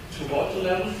see to water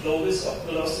level, flow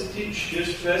velocity, shear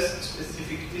stress,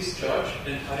 specific discharge,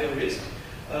 and higher risk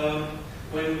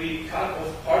when we cut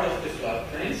off part of the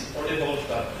floodplains or the whole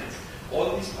floodplains.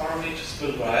 All these parameters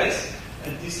will rise,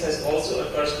 and this has also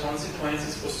adverse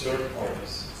consequences for third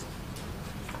parties.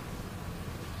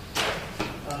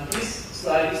 This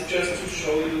slide is just to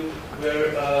show you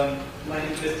where my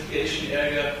investigation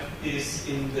area is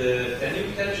in the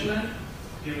Danube catchment.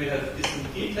 Here we have this in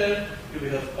Int'l, here we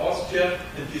have Austria,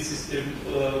 and this is the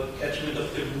catchment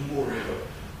of the Mur River.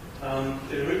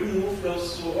 The river Mur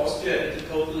flows through Austria at a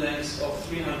total length of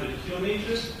 300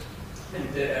 kilometers,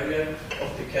 and the area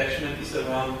of the catchment is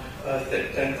around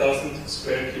 10,000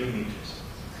 square kilometers.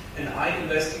 And I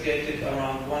investigated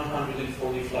around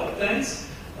 140 floodplains,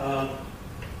 a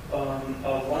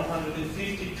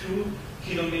 152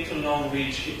 kilometer long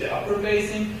reach in the upper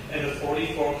basin and a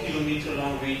 44 kilometer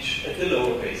long reach at the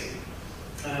lower basin.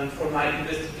 For my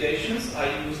investigations, I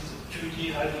used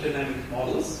 2D hydrodynamic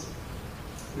models,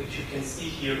 which you can see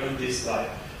here on this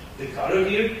slide. The color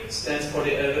here stands for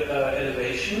the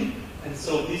elevation, and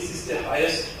so this is the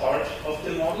highest part of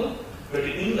the model, where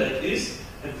the inlet is,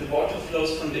 and the water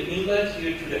flows from the inlet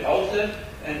here to the outlet,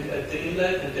 and at the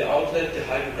inlet and the outlet the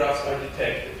hydrographs are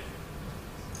detected.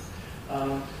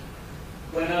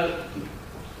 When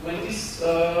this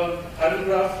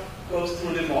hydrograph goes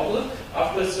through the model,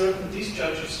 after a certain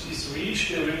discharge is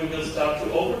reached, the river will start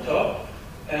to overtop,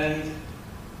 and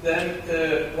then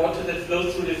the water that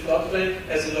flows through the floodplain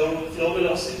has a low flow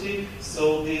velocity,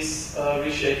 so this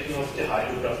reshaping of the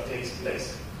hydrograph takes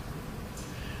place.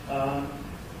 I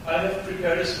have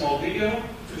prepared a small video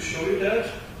to show you that.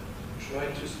 Try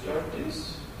to start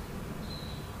this.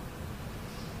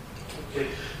 Okay,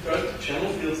 first the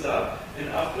channel fills up, and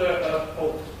after,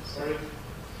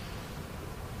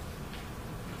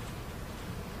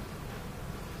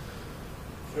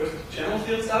 First the channel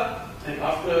fills up, and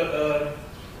after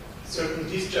certain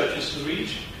discharge is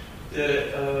reached,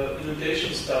 the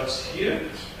inundation starts here,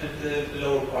 and the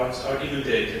lower parts are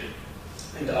inundated.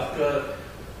 And after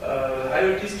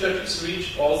higher discharge is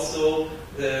reached, also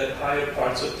the higher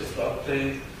parts of the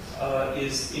floodplain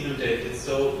is inundated.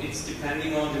 So it's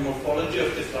depending on the morphology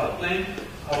of the floodplain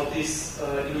how these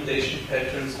inundation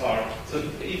patterns are. So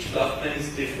each floodplain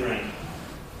is different.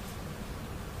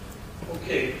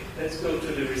 Okay, let's go to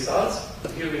the results.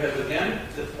 Here we have again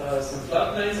some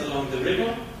floodplains along the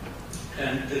river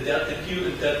and the delta Q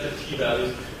and delta T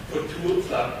values for two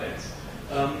floodplains.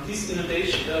 This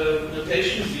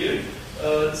notation here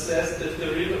says that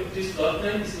this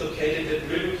floodplain is located at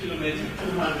river kilometer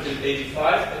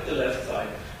 285 at the left side.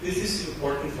 This is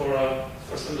important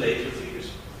for some later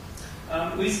figures.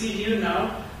 We see here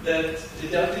now that the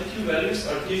delta Q values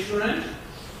are different,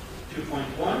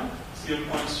 2.1,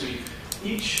 0.3.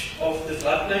 Each of the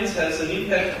floodplains has an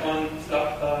impact on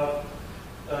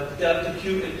the delta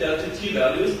Q and delta T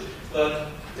values, but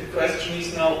the question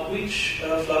is now which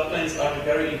floodplains are the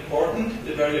very important,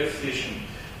 the very efficient.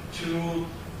 To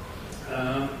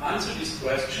answer these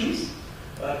questions,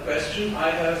 I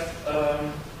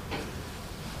have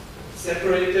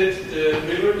separated the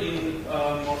river in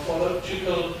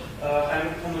morphological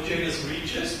homogeneous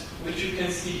reaches, which you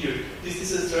can see here. This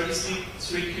is a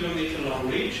 33 kilometer long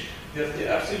reach. You have the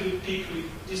absolute peak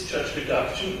discharge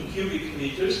reduction in cubic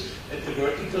meters at the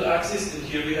vertical axis, and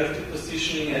here we have the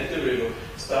positioning at the river,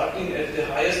 starting at the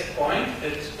highest point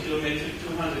at kilometer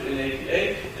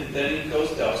 288, and then it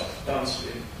goes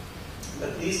downstream.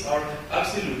 But these are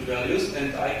absolute values,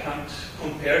 and I can't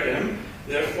compare them.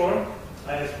 Therefore,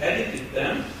 I have edited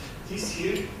them. These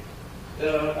here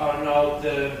are now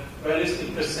the values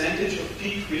in percentage of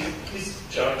peak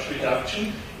discharge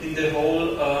reduction in the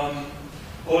whole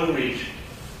reach.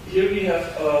 Here we have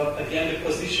again the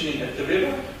positioning at the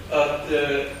river.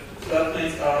 The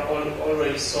floodplains are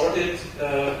already sorted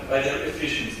by their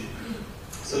efficiency.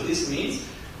 So this means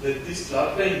that this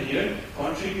floodplain here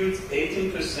contributes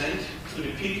 18% to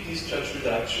the peak discharge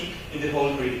reduction in the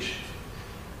whole reach.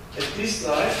 At this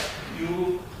slide,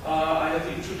 I have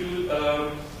introduced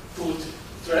put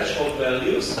threshold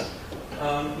values,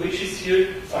 which is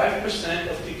here 5%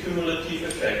 of the cumulative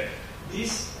effect.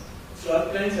 These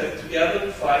floodplains have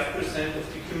together 5%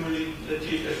 of the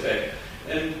cumulative effect,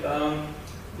 and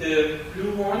the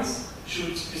blue ones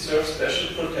should deserve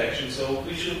special protection. So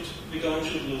we should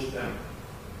lose them.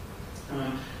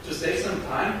 To save some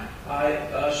time,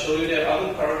 I show you the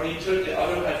other parameter, the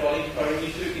other hydraulic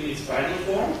parameter in its final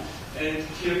form, and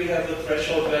here we have the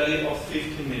threshold value of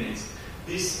 15 minutes.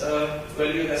 This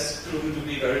value has proven to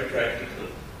be very practical.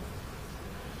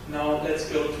 Now let's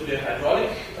go to the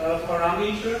hydraulic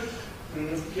parameter.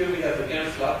 Here we have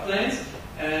again floodplains,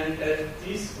 and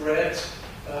these red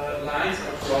lines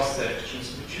are cross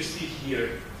sections, which you see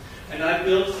here. And I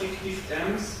built fictive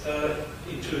dams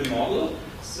into the model,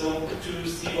 so to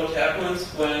see what happens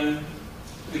when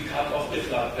we cut off the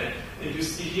floodplain. And you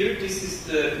see here, this is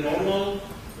the normal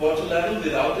water level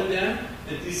without the dam,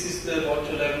 and this is the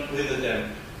water level with the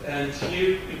dam. And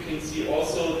here you can see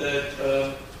also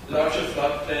that larger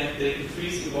floodplain, the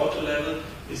increase in water level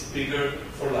is bigger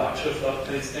for larger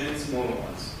floodplains than in smaller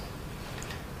ones.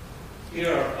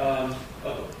 Here are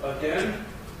again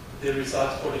the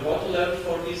results for the water level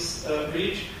for this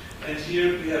reach, and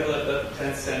here we have a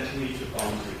 10 centimeter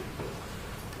boundary.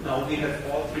 Now we have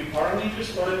all three parameters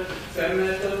for the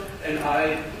ferrometer, and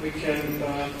we can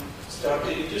start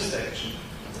the intersection.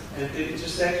 And the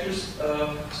intersections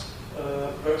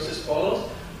works as follows.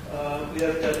 We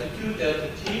have delta Q, delta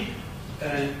T,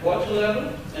 and water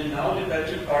level, and now the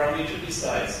battery parameter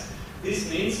decides. This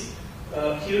means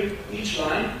here each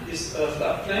line is a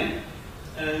floodplain,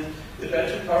 and the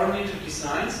battery parameter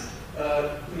designs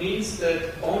means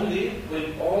that only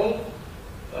when all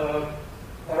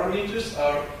parameters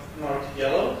are marked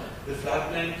yellow, the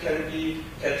floodplain can be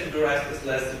categorized as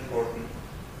less important.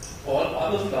 All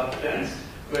other floodplains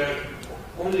where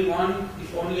if only one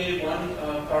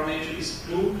parameter is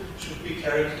blue, should be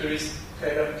characterized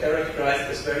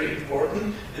as very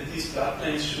important, and these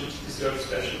floodplains should deserve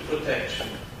special protection.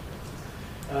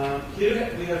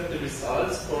 Here we have the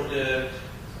results for the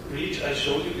reach I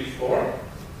showed you before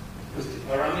with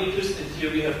the parameters, and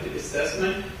here we have the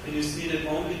assessment, and you see that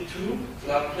only two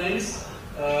floodplains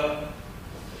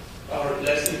are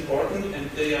less important, and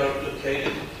they are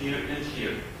located here and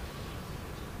here.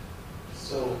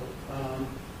 So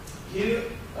here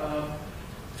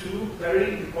two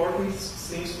very important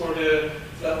things for the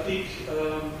flood peak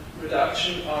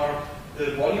reduction are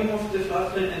the volume of the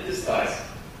floodplain and the size.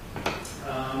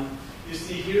 You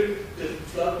see here the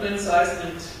floodplain size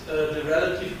and the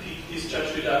relative peak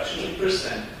discharge reduction in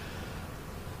percent.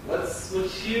 What's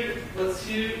here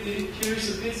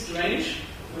is a bit strange.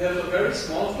 We have a very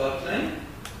small floodplain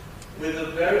with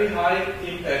a very high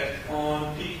impact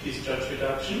on peak discharge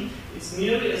reduction. It's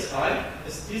nearly as high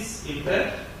as this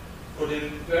impact for the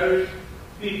very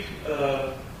big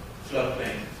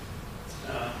floodplain.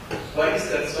 Why is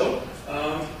that so?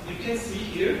 You can see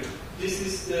here, this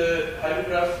is the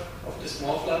hydrograph of the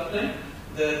small floodplain,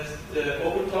 that the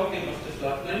overtopping of the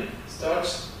floodplain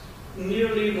starts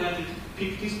nearly when the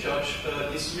peak discharge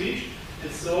is reached,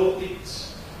 and so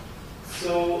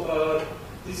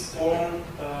this form,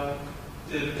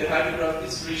 the hydrograph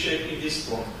is reshaped in this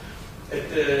form. At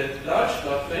the large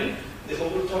floodplain, the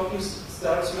overtopping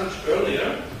starts much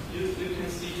earlier. You can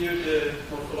see here the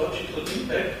morphological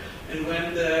impact, and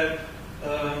when the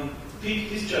peak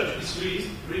discharge is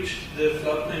reached, the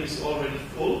floodplain is already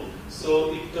full,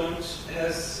 so it don't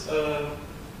has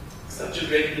such a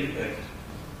great impact.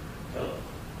 Well,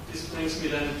 this brings me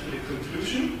then to the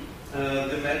conclusion.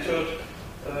 The method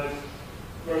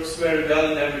works very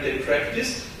well in everyday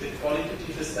practice. The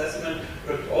qualitative assessment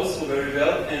worked also very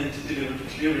well and delivered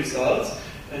clear results.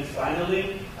 And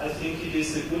finally, I think it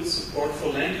is a good support for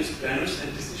land use planners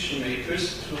and decision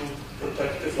makers to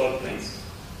protect the floodplains.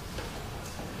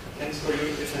 Thanks for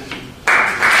your attention.